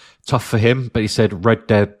 tough for him, but he said Red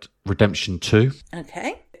Dead Redemption 2.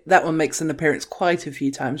 Okay. That one makes an appearance quite a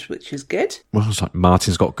few times, which is good. Well, it's like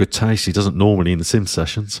Martin's got good taste. He doesn't normally in the Sim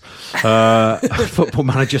sessions. Football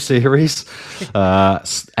Manager series.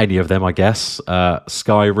 Any of them, I guess.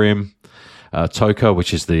 Skyrim. Toka,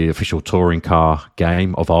 which is the official touring car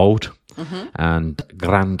game of old. And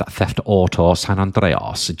Grand Theft Auto San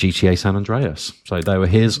Andreas, GTA San Andreas. So they were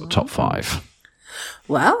his top 5.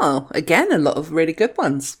 Wow. Again, a lot of really good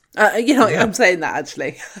ones. I'm saying that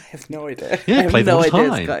actually. I have no idea. Yeah, I have play them no all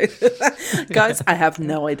the idea, guys. Guys, I have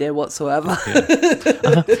no idea whatsoever.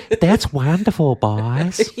 That's wonderful,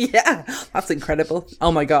 boys. Yeah, that's incredible.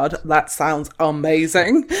 Oh my God, that sounds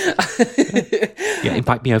amazing. Yeah,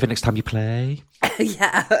 invite me over next time you play.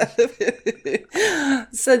 Yeah.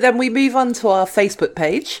 So then we move on to our Facebook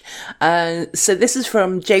page. So this is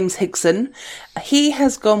from James Hickson. He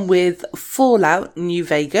has gone with Fallout New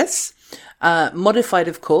Vegas, modified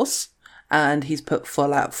of course, and he's put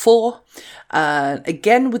Fallout 4.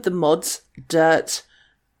 Again with the mods, Dirt,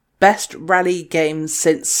 best rally game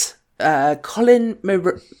since Colin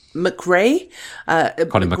McRae.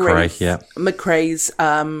 Colin McRae, yeah. McRae's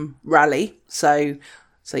rally.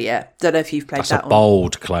 So yeah, don't know if you've played That's that a one.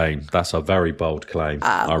 bold claim. That's a very bold claim.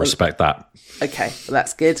 I respect that. Okay, well,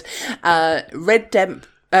 that's good. Red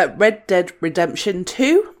Dead Redemption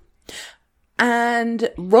 2 and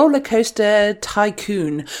Roller Coaster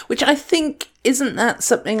Tycoon, which I think, isn't that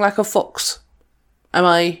something like a Fox? Am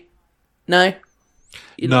I? No?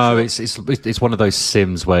 No, it's one of those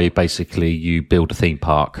sims where basically you build a theme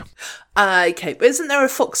park. Okay, but isn't there a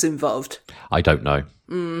fox involved? I don't know.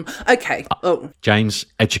 Okay. Oh, James,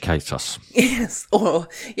 educate us. yes. Or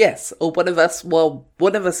one of us. Well,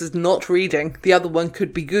 one of us is not reading. The other one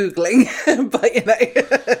could be Googling. But do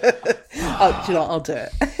you know what? I'll do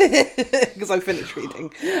it because I finished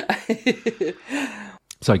reading.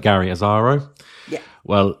 So Gary Azaro. Yeah.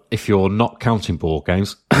 Well, if you're not counting board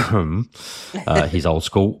games, he's old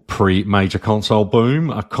school, pre-major console boom,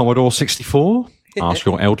 a Commodore 64. Ask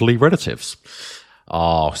your elderly relatives.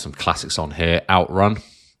 Oh, some classics on here. Outrun,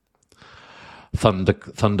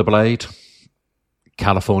 Thunderblade,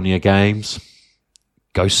 California Games,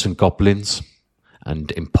 Ghosts and Goblins,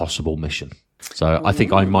 and Impossible Mission. So I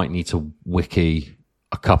think I might need to wiki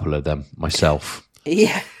a couple of them myself.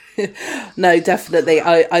 Yeah. No, definitely.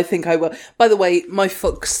 I think I will. By the way, my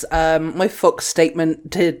Fox statement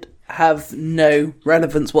did have no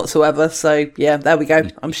relevance whatsoever. So yeah, there we go.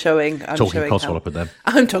 I'm showing Codswallop at them.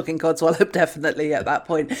 I'm talking Codswallop, definitely at that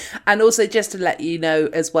point. And also just to let you know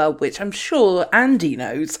as well, which I'm sure Andy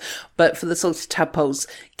knows, but for the Salty Tadpoles,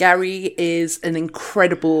 Gary is an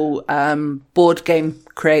incredible board game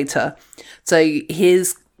creator. So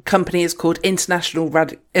his company is called International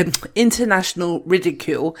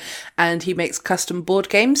Ridicule, and he makes custom board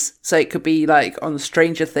games. So it could be like on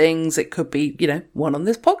Stranger Things, it could be, one on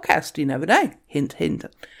this podcast. You never know. Hint, hint.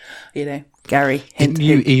 Gary. Hint, Didn't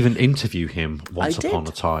you hint. even interview him once upon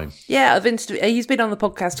a time? Yeah, he's been on the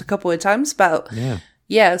podcast a couple of times about.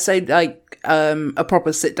 Yeah. So like a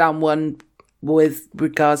proper sit down one with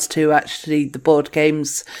regards to actually the board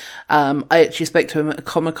games. I actually spoke to him at a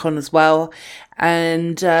Comic-Con as well.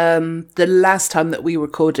 And the last time that we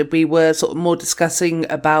recorded, we were sort of more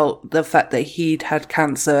discussing about the fact that he'd had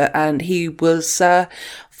cancer and he was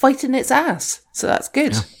fighting its ass. So that's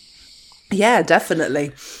good. Yeah,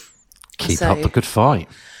 definitely. Keep up the good fight.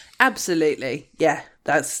 Absolutely. Yeah,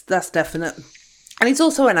 that's definite. And he's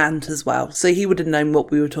also an ant as well, so he would have known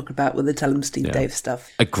what we were talking about with the Tell 'em Steve Dave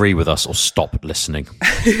stuff. Agree with us or stop listening.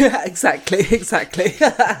 Exactly.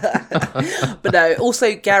 But no,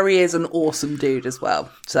 also Gary is an awesome dude as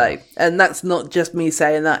well. So, and that's not just me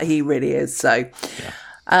saying that, he really is. So,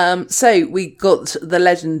 so we got the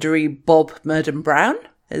legendary Bob Murden Brown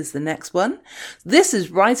is the next one. This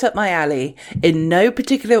is right up my alley in no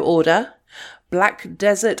particular order. Black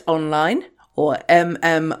Desert Online, or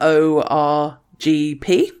MMORGP.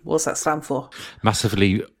 What's that stand for? Massive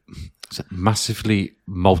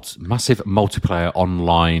multiplayer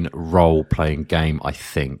online role-playing game, I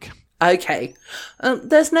think. Okay.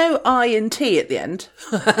 There's no I and T at the end.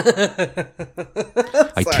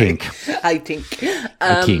 I think.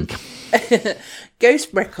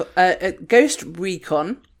 Ghost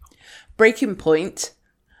Recon, Breaking Point,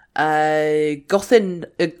 Gotham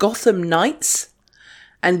Knights,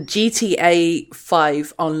 and GTA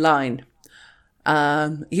 5 Online.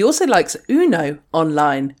 He also likes Uno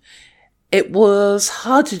Online. It was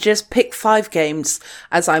hard to just pick 5 games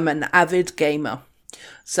as I'm an avid gamer.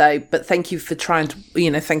 So, but thank you for trying to,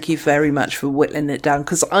 thank you very much for whittling it down,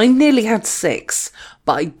 because I nearly had 6,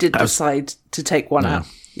 but I did decide to take one out.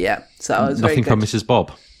 Yeah, so I was nothing very good. from Mrs.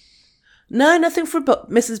 Bob. No, nothing from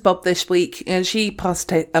Mrs. Bob this week, and she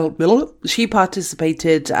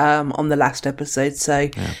participated on the last episode. So,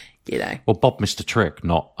 Well, Bob missed a trick,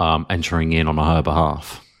 not entering in on her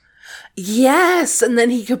behalf. Yes, and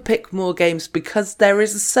then he could pick more games, because there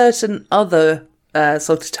is a certain other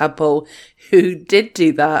Salty Tadpole who did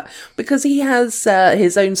do that, because he has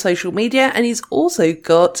his own social media, and he's also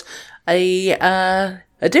got a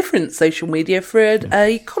different social media for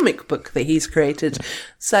a comic book that he's created.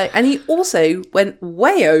 So, and he also went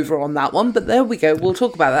way over on that one, but there we go. We'll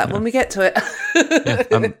talk about that when we get to it.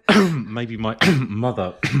 Maybe my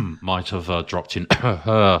mother might have dropped in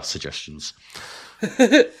her suggestions.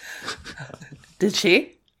 Did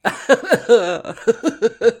she?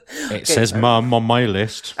 It says Mum on my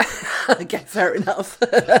list. Okay, fair enough.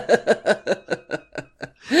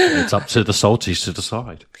 It's up to the salties to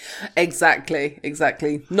decide. Exactly.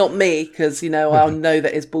 Not me, because, I'll know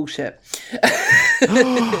that it's bullshit.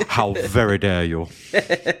 How very dare you.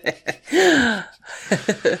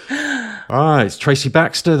 All right, it's Tracy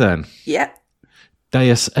Baxter then. Yeah.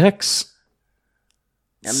 Deus Ex.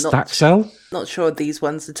 Staxel. Not sure of these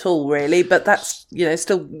ones at all, really, but that's,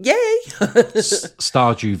 still, yay!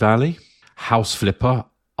 Stardew Valley. House Flipper.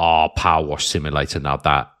 Power Wash Simulator. Now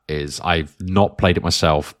that is, I've not played it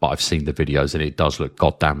myself, but I've seen the videos and it does look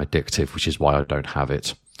goddamn addictive, which is why I don't have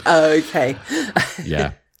it. Okay.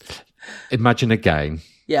 Yeah. Imagine a game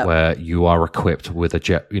where you are equipped with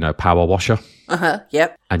a power washer.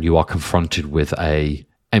 Yep. And you are confronted with a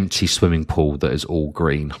empty swimming pool that is all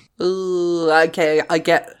green. Ooh, okay, I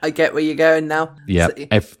get where you're going now. Yeah,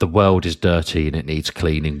 if the world is dirty and it needs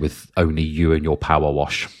cleaning with only you and your power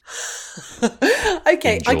wash.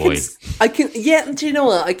 Okay, enjoy. I can. Yeah, do you know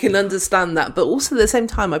what? I can understand that, but also at the same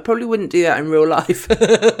time, I probably wouldn't do that in real life.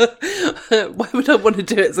 Why would I want to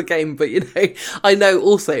do it as a game? But I know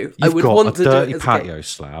also I would want to do it as a game. You've got a dirty patio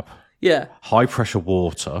slab. Yeah. High pressure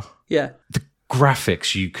water. Yeah. The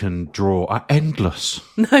graphics you can draw are endless.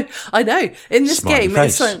 No, I know. In this game, I'm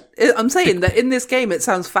saying that in this game, it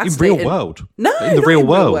sounds fascinating. In real world. No, in the real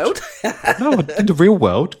world. No, in the real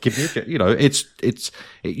world. Give me,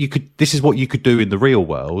 you could. This is what you could do in the real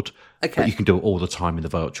world. Okay. But you can do it all the time in the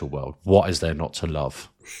virtual world. What is there not to love?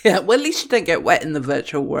 Yeah, well, at least you don't get wet in the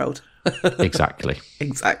virtual world. Exactly.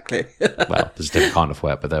 Exactly. Well, there's a different kind of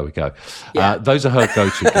wet, but there we go. Yeah. Those are her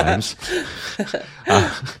go-to games.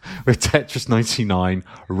 With Tetris 99,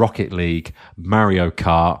 Rocket League, Mario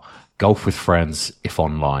Kart, Golf with Friends, if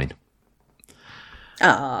online.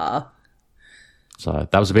 Ah. So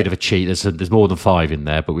that was a bit of a cheat. There's more than 5 in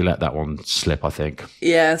there, but we let that one slip, I think.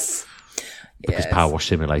 Yes. Because Power Wash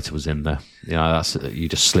Simulator was in there. You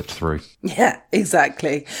just slipped through. Yeah,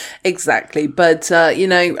 exactly. But,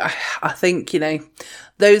 I think,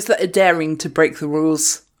 those that are daring to break the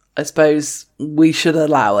rules, I suppose we should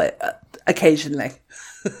allow it occasionally.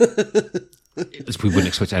 We wouldn't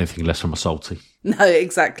expect anything less from a salty. No,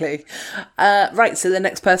 exactly. Right, so the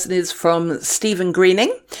next person is from Stephen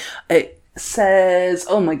Greening. It says,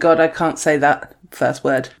 oh my God, I can't say that first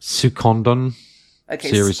word. Sukondon. Okay.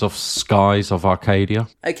 Series of Skies of Arcadia.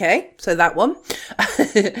 Okay, so that one.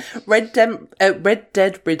 Red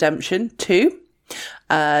Dead Redemption 2.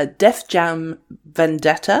 Def Jam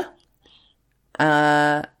Vendetta.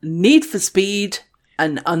 Need for Speed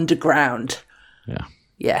and Underground. Yeah.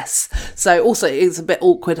 Yes. So also it's a bit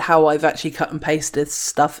awkward how I've actually cut and pasted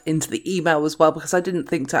stuff into the email as well, because I didn't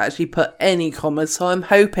think to actually put any commas. So I'm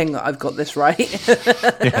hoping that I've got this right.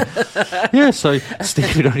 Yeah, so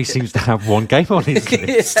Stephen only seems to have one game on his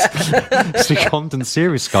list. Sucondon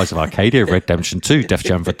Series, Skies of Arcadia, Redemption 2, Def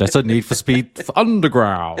Jam Vendetta, Need for Speed,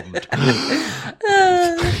 Underground.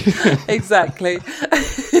 Exactly.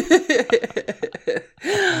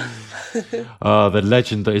 The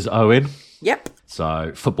legend that is Owen. Yep.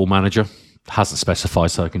 So, Football Manager, hasn't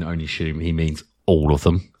specified, so I can only assume he means all of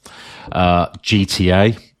them.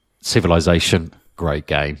 GTA, Civilization, great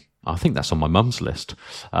game. I think that's on my mum's list.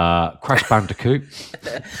 Crash Bandicoot.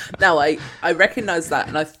 Now, I recognise that,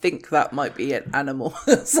 and I think that might be an animal.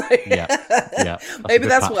 So Yeah. Maybe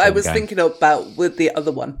that's what I was thinking about with the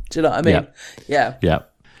other one. Do you know what I mean? Yeah.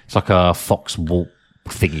 It's like a fox walk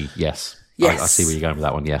thingy, yes. Yes. I see where you're going with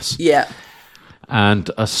that one, yes. Yeah. And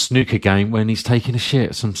a snooker game when he's taking a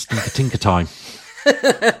shit, some stinker tinker time,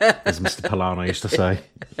 as Mr. Polano used to say.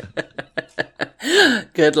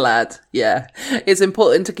 Good lad. Yeah, it's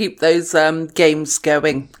important to keep those games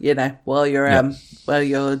going. While you're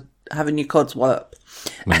having your cods wallop.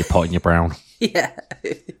 When you're potting your brown. Yeah.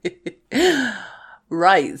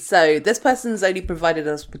 Right, so this person's only provided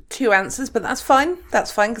us with 2 answers, but that's fine.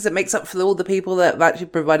 That's fine, because it makes up for all the people that have actually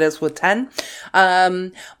provided us with 10.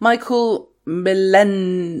 Michael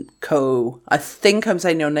Milenko. I think I'm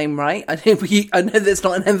saying your name right. I know there's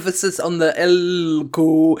not an emphasis on the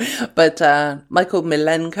Elko, but Michael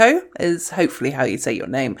Milenko is hopefully how you say your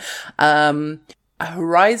name.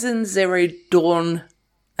 Horizon Zero Dawn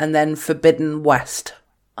and then Forbidden West.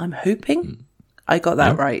 I'm hoping I got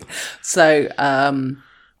that right. So,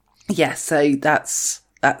 so that's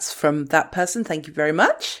from that person. Thank you very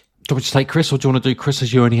much. Do you want me to take Chris, or do you want to do Chris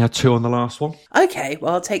as you only had 2 on the last one? Okay,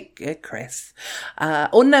 well, I'll take Chris.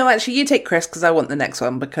 Or no, actually, you take Chris, because I want the next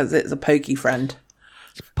one, because it's a pokey friend.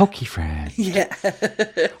 Pokey friend. Yeah.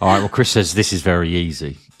 All right, well, Chris says this is very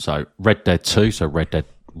easy. So, Red Dead 2, so Red Dead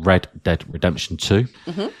Redemption 2.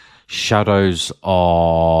 Mm-hmm. Shadows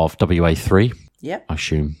of WA3. Yep. I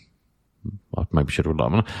assume. I maybe should have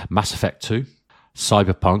done that. Mass Effect 2,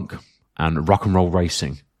 Cyberpunk, and Rock and Roll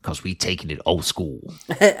Racing. Because we taking it old school.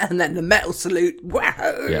 And then the metal salute. Wow.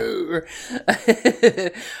 Yeah.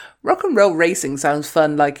 Rock and Roll Racing sounds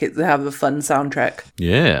fun, like it to have a fun soundtrack.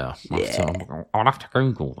 Yeah. I'll have to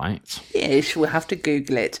Google that. Yes, we'll have to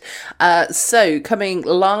Google it. So, coming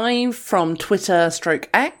live from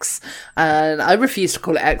Twitter/X, and I refuse to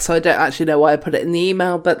call it X, so I don't actually know why I put it in the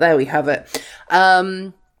email, but there we have it.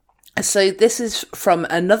 So this is from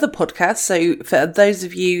another podcast. So for those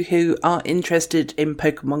of you who are interested in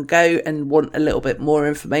Pokemon Go and want a little bit more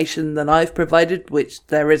information than I've provided, which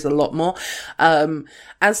there is a lot more,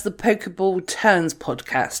 as the Pokeball Turns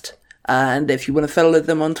podcast. And if you want to follow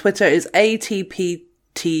them on Twitter, it's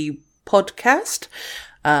ATPT Podcast.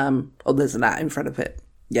 There's an at in front of it.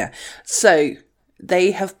 Yeah. So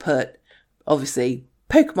they have put, obviously,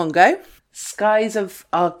 Pokemon Go, Skies of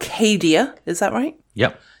Arcadia. Is that right?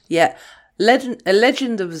 Yep. Yeah. A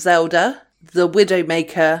Legend of Zelda, The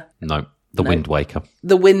Widowmaker. No, The Wind Waker.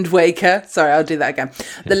 The Wind Waker. Sorry, I'll do that again.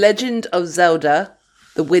 Yeah. The Legend of Zelda,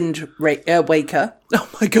 The Wind Waker. Oh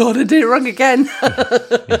my God, I did it wrong again.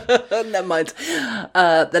 Never mind.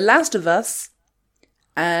 The Last of Us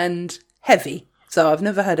and Heavy. So I've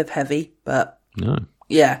never heard of Heavy, but... No.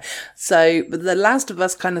 Yeah. So The Last of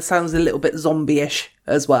Us kind of sounds a little bit zombie-ish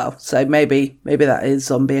as well. So maybe that is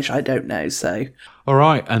zombie-ish. I don't know. So... All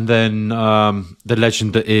right, and then the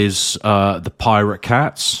legend that is the Pirate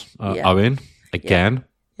Cats, Owen, again.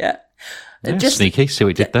 Yeah. Yeah, sneaky. See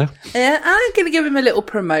what he did there. Yeah, I'm going to give him a little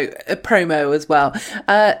promo as well.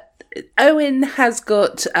 Owen has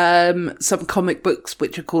got some comic books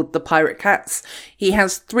which are called The Pirate Cats. He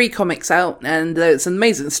has 3 comics out, and it's an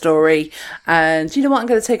amazing story. And you know what? I'm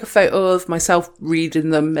going to take a photo of myself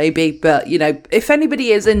reading them, maybe. But, you know, if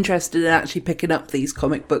anybody is interested in actually picking up these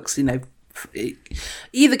comic books, you know,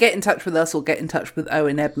 either get in touch with us or get in touch with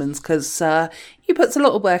Owen Edmonds, because he puts a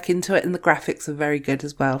lot of work into it, and the graphics are very good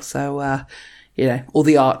as well. So, you know, or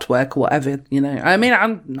the artwork or whatever, you know. I mean, I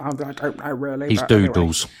don't know really. He's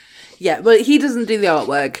doodles. Anyway. Yeah, but he doesn't do the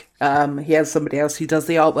artwork. He has somebody else who does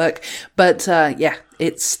the artwork. But yeah,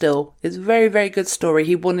 it's a very, very good story.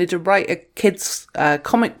 He wanted to write a kid's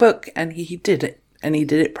comic book, and he did it. And he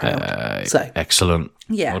did it proud. So excellent.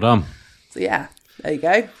 Yeah. Well done. So yeah, there you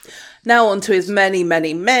go. Now on to his many,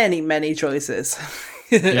 many, many, many choices.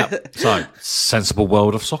 Yep. So, Sensible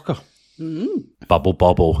World of Soccer. Bubble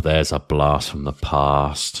Bobble. There's a blast from the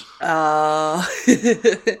past.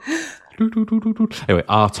 Anyway,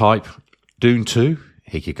 R-Type, Dune 2,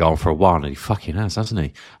 he could go on for a while, and he fucking has, hasn't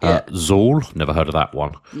he? Yeah. Zool, never heard of that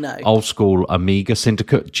one. No. Old school Amiga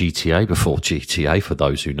Syndicate, GTA, before GTA, for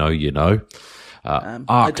those who know, you know.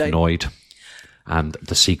 Arkanoid, and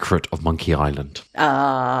The Secret of Monkey Island.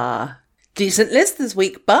 Decent list this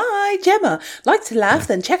week. Bye, Gemma. Like to laugh?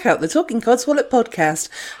 Then check out the Talking Codswallop podcast.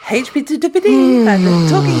 HPTWD and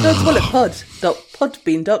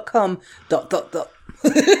talkingcodswalloppod.podbean.com. ...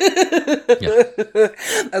 Yeah.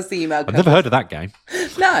 That's the email. I've never heard of that game.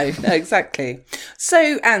 No, exactly.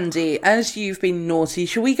 So, Andy, as you've been naughty,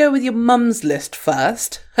 shall we go with your mum's list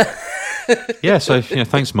first? Yeah, so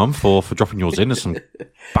thanks, Mum, for dropping yours in. There's some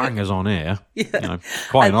bangers on here. Yeah.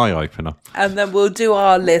 Quite an eye opener. And then we'll do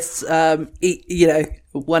our lists,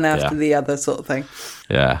 one after the other sort of thing.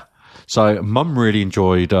 Yeah. So, Mum really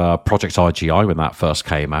enjoyed Project IGI when that first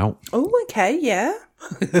came out. Oh, okay, yeah.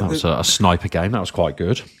 That was a sniper game. That was quite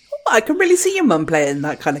good. Oh, I can really see your mum playing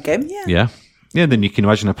that kind of game, yeah. Yeah. Yeah, then you can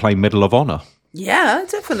imagine her playing Medal of Honor. Yeah,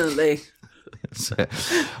 definitely.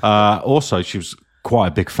 Also, she was quite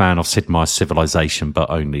a big fan of Sid Meier's Civilization, but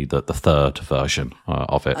only the third version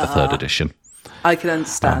of it, the third edition. I can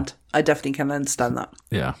understand. I definitely can understand that.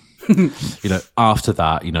 Yeah. After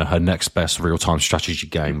that, her next best real-time strategy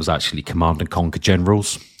game was actually Command & Conquer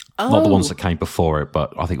Generals. Not the ones that came before it,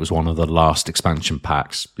 but I think it was one of the last expansion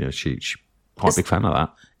packs. She's quite a big fan of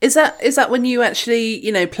that. Is that when you actually,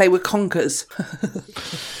 play with conkers?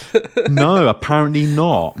 No, apparently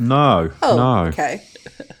not. No. Oh, no. Okay.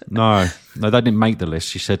 No, they didn't make the list.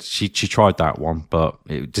 She said she tried that one, but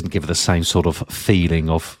it didn't give her the same sort of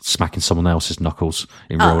feeling of smacking someone else's knuckles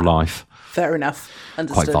in real life. Fair enough.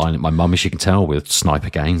 Understood. Quite violent, my mum, as you can tell, with sniper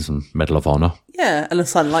games and Medal of Honor. Yeah, and a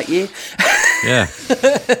son like you. Yeah.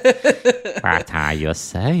 What are you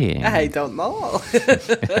saying? I don't know.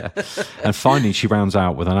 And finally, she rounds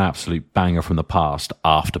out with an absolute banger from the past,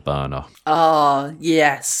 Afterburner. Oh,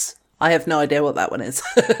 yes. I have no idea what that one is.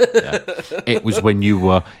 Yeah. It was when you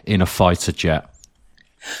were in a fighter jet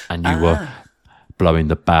and you were blowing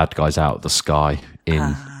the bad guys out of the sky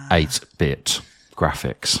in 8-bit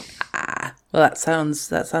graphics. Well, that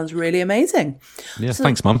sounds really amazing. Yeah,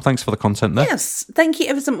 thanks, Mum. Thanks for the content there. Yes, thank you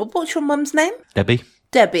ever so much. What's your mum's name? Debbie.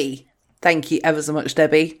 Debbie. Thank you ever so much,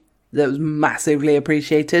 Debbie. That was massively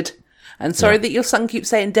appreciated. And sorry that your son keeps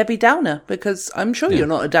saying Debbie Downer, because I'm sure you're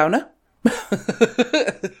not a downer.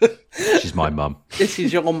 She's my mum. This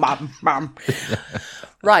is your mum.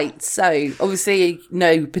 Right, so obviously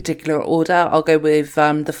no particular order. I'll go with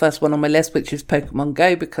the first one on my list, which is Pokemon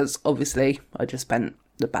Go, because obviously I just spent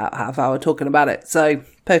about half hour talking about it. So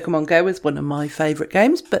Pokemon Go is one of my favourite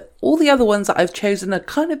games, but all the other ones that I've chosen are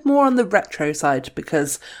kind of more on the retro side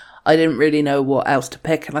because I didn't really know what else to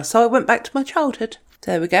pick, and so I went back to my childhood.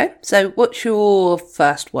 There we go. So what's your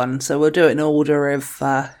first one? So we'll do it in order of...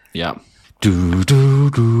 Yeah.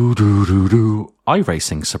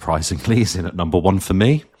 iRacing, surprisingly, is in at number 1 for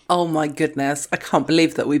me. Oh my goodness. I can't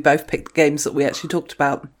believe that we both picked games that we actually talked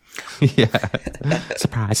about. Yeah.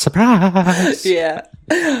 Surprise, surprise. Yeah.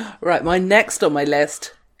 Right, my next on my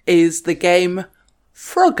list is the game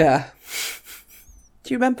Frogger.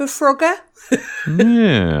 Do you remember Frogger?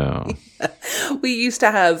 Yeah. We used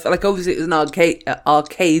to have, obviously it was an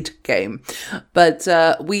arcade game, but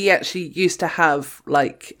we actually used to have,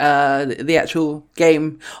 the actual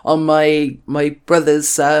game on my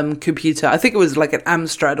brother's computer. I think it was like an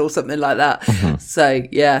Amstrad or something like that. Mm-hmm. So,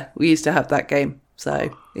 yeah, we used to have that game.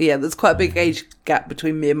 So, yeah, there's quite a big age gap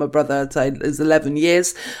between me and my brother. I'd say there's 11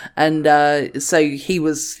 years. And so he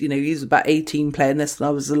was, he was about 18 playing this, and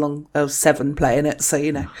I was 7 playing it. So,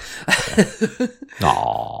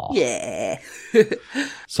 Aww. Yeah.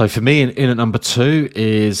 So for me, in at number 2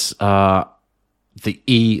 is the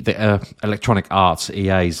Electronic Arts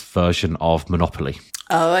EA's version of Monopoly.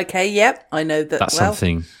 Oh, okay. Yep. I know that. That's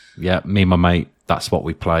something. Yeah, me and my mate. That's what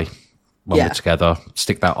we play when we're together.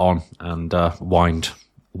 Stick that on and wind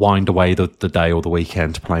away the day or the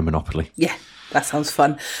weekend to play Monopoly. Yeah, that sounds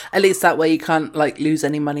fun. At least that way you can't lose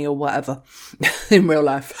any money or whatever in real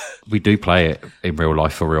life. We do play it in real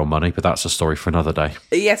life for real money, but that's a story for another day.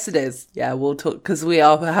 Yes, it is. Yeah, we'll talk because we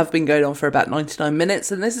have been going on for about 99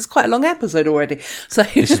 minutes, and this is quite a long episode already. So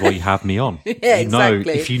this is why you have me on. Yeah,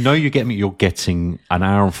 exactly. If you get me, you're getting an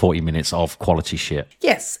hour and 40 minutes of quality shit.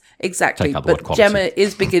 Yes. Exactly, Take out the word but quality. Gemma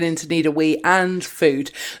is beginning to need a wee and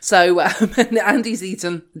food. So Andy's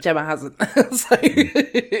eaten, Gemma hasn't. So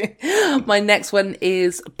my next one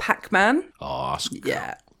is Pac-Man. Oh,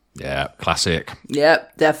 Yeah, classic.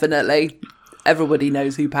 Yep, definitely. Everybody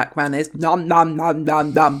knows who Pac-Man is. Nom nom nom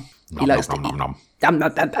nom nom. He likes to eat. Nom nom nom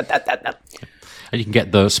nom nom nom. And you can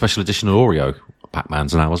get the special edition of Oreo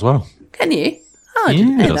Pac-Mans now as well. Can you? Oh, I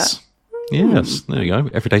didn't know that. Yes, there you go.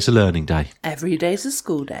 Every day's a learning day. Every day's a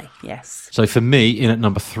school day, yes. So for me, in at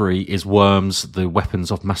number 3 is Worms, the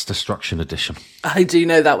Weapons of Mass Destruction edition. I do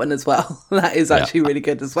know that one as well. That is actually really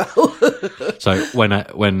good as well. So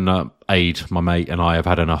when Aid, my mate, and I have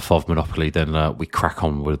had enough of Monopoly, then we crack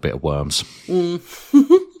on with a bit of Worms. We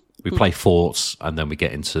play forts, and then we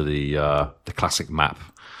get into the classic map,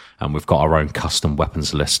 and we've got our own custom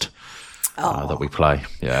weapons list that we play.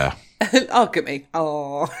 Yeah. Look at me.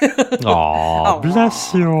 Oh. Oh,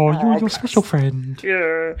 bless you. You're your special friend.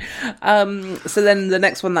 Yeah. So then the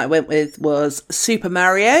next one that I went with was Super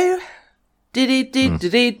Mario. Yeah.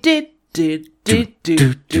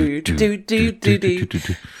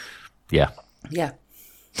 Yeah.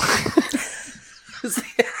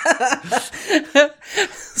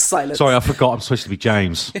 Silence. Sorry, I forgot. I'm supposed to be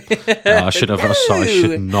James. I should not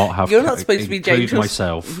have. You're not supposed to be James.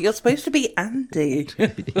 Myself. You're supposed to be Andy.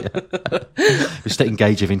 Just to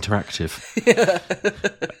engage of interactive.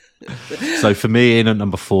 So for me, in at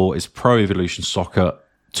number 4 is Pro Evolution Soccer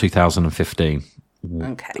 2015.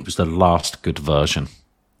 Okay. It was the last good version.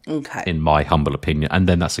 Okay. In my humble opinion, and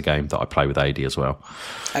then that's a game that I play with AD as well.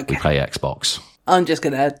 Okay. We play Xbox. I'm just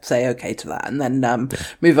going to say okay to that and then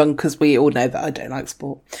move on because we all know that I don't like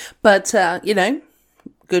sport. But,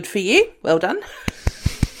 good for you. Well done.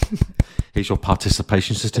 Here's your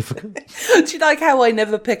participation certificate. Do you like how I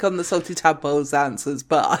never pick on the Salty Tadpoles answers,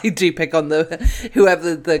 but I do pick on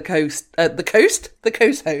whoever the coast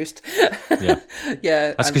host. Yeah.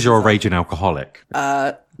 Yeah. That's because you're a raging alcoholic.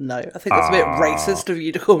 No, I think that's a bit racist of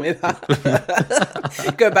you to call me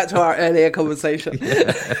that. Going back to our earlier conversation.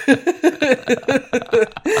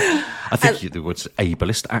 I think the word's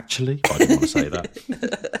ableist, actually. But I didn't want to say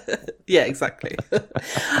that. Yeah, exactly.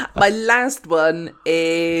 My last one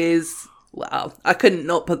is, well, I couldn't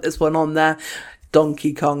not put this one on there.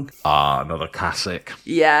 Donkey Kong. Another classic.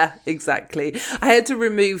 Yeah, exactly. I had to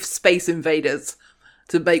remove Space Invaders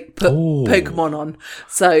to put Pokemon on.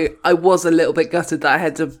 So I was a little bit gutted that I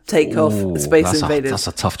had to take off Space Invaders. That's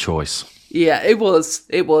a tough choice. Yeah, it was,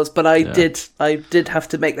 but I did have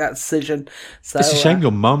to make that decision. So it's a shame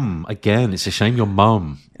your mum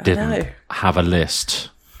didn't have a list.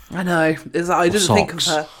 I know. I didn't think of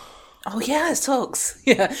her. Oh yeah, socks.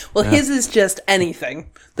 Yeah. Well, his is just anything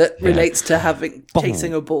that relates to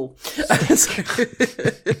chasing a ball.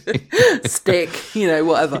 Stick,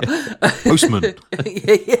 whatever. Postman.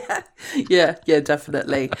 Yeah,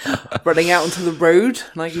 definitely. Running out onto the road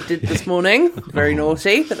like you did this morning. Very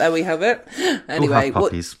naughty, but there we have it. Anyway,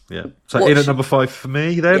 puppies. So in at number 5 for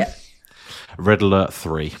me then. Yeah. Red Alert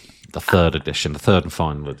 3. The third edition, the third and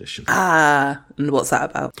final edition. And what's that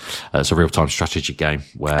about? It's a real-time strategy game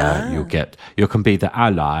where you can be the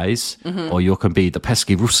allies or you can be the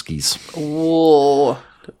pesky Ruskies. Whoa.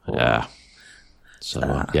 Yeah. So,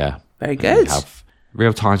 Very good. You have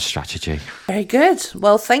real-time strategy. Very good.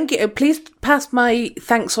 Well, thank you. Please pass my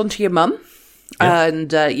thanks on to your mum.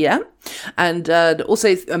 Yeah. And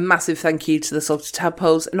also a massive thank you to the Salted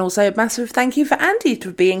Tadpoles, and also a massive thank you for Andy for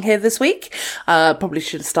being here this week. Probably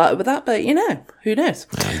should have started with that, but who knows?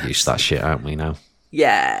 Yeah, used that shit, aren't we now?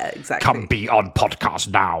 Yeah, exactly. Come be on podcast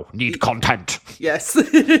now. Need content. Yes.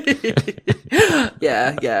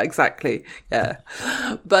 Yeah, exactly. Yeah.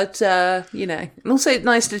 But, and also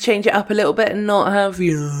nice to change it up a little bit and not have,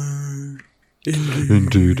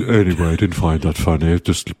 Indeed. Anyway, I didn't find that funny.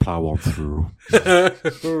 Just plough on through.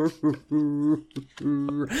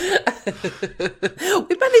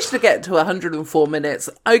 We managed to get to 104 minutes.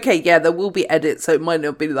 Okay, yeah, there will be edits, so it might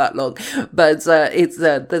not be that long, but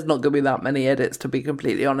there's not going to be that many edits, to be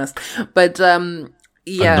completely honest. But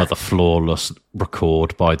yeah, Another flawless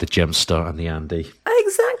record by the Gemster and the Andy.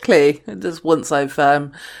 exactly. Just once I've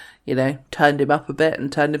turned him up a bit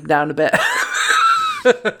and turned him down a bit.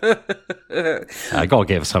 I got to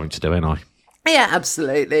give us something to do, ain't I? Yeah,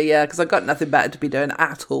 absolutely. Yeah, because I've got nothing better to be doing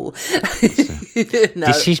at all. No.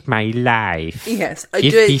 This is my life. Yes, I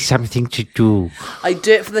Give do me it. something to do. I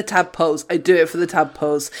do it for the tadpoles.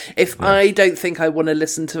 If I don't think I want to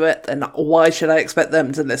listen to it, then why should I expect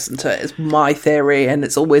them to listen to it? It's my theory, and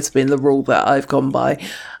it's always been the rule that I've gone by.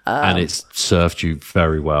 And it's served you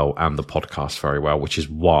very well and the podcast very well, which is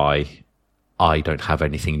why I don't have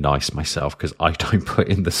anything nice myself, because I don't put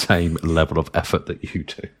in the same level of effort that you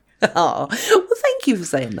do. Oh, well, thank you for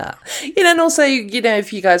saying that. And also,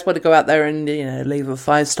 if you guys want to go out there and, leave a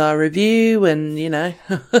 5-star review and,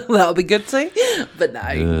 that'll be good too. But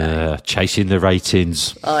no. Chasing the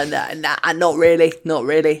ratings. Oh, no, not really. Not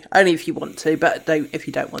really. Only if you want to, but don't if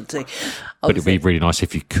you don't want to. But it'd be really nice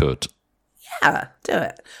if you could. Yeah, do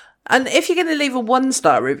it. And if you're going to leave a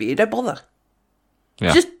 1-star review, don't bother.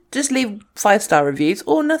 Yeah. Just leave 5-star reviews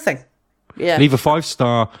or nothing. Yeah. Leave a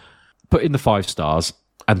 5-star, put in the 5 stars,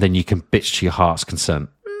 and then you can bitch to your heart's consent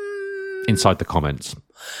inside the comments.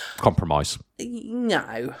 Compromise.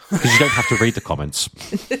 No. Because you don't have to read the comments.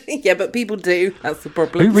 Yeah, but people do. That's the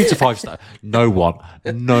problem. Who reads a 5-star? No one.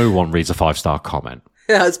 No one reads a 5-star comment.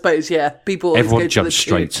 I suppose, yeah. People always Everyone go to jumps the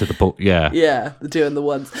straight to the book. Yeah. Yeah, the 2 and the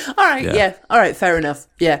 1s. All right, yeah. All right, fair enough.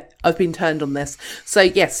 Yeah, I've been turned on this. So,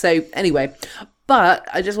 yes, anyway. But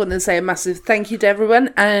I just wanted to say a massive thank you to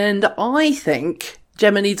everyone. And I think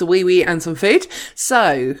Gemma needs a wee and some food.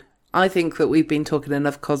 So I think that we've been talking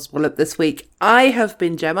enough Coswallop this week. I have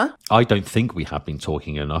been Gemma. I don't think we have been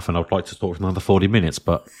talking enough, and I'd like to talk for another 40 minutes,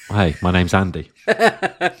 but hey, my name's Andy.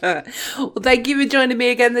 Well, thank you for joining me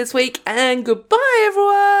again this week, and goodbye,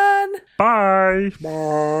 everyone. Bye.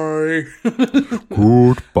 Bye.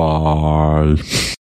 Goodbye.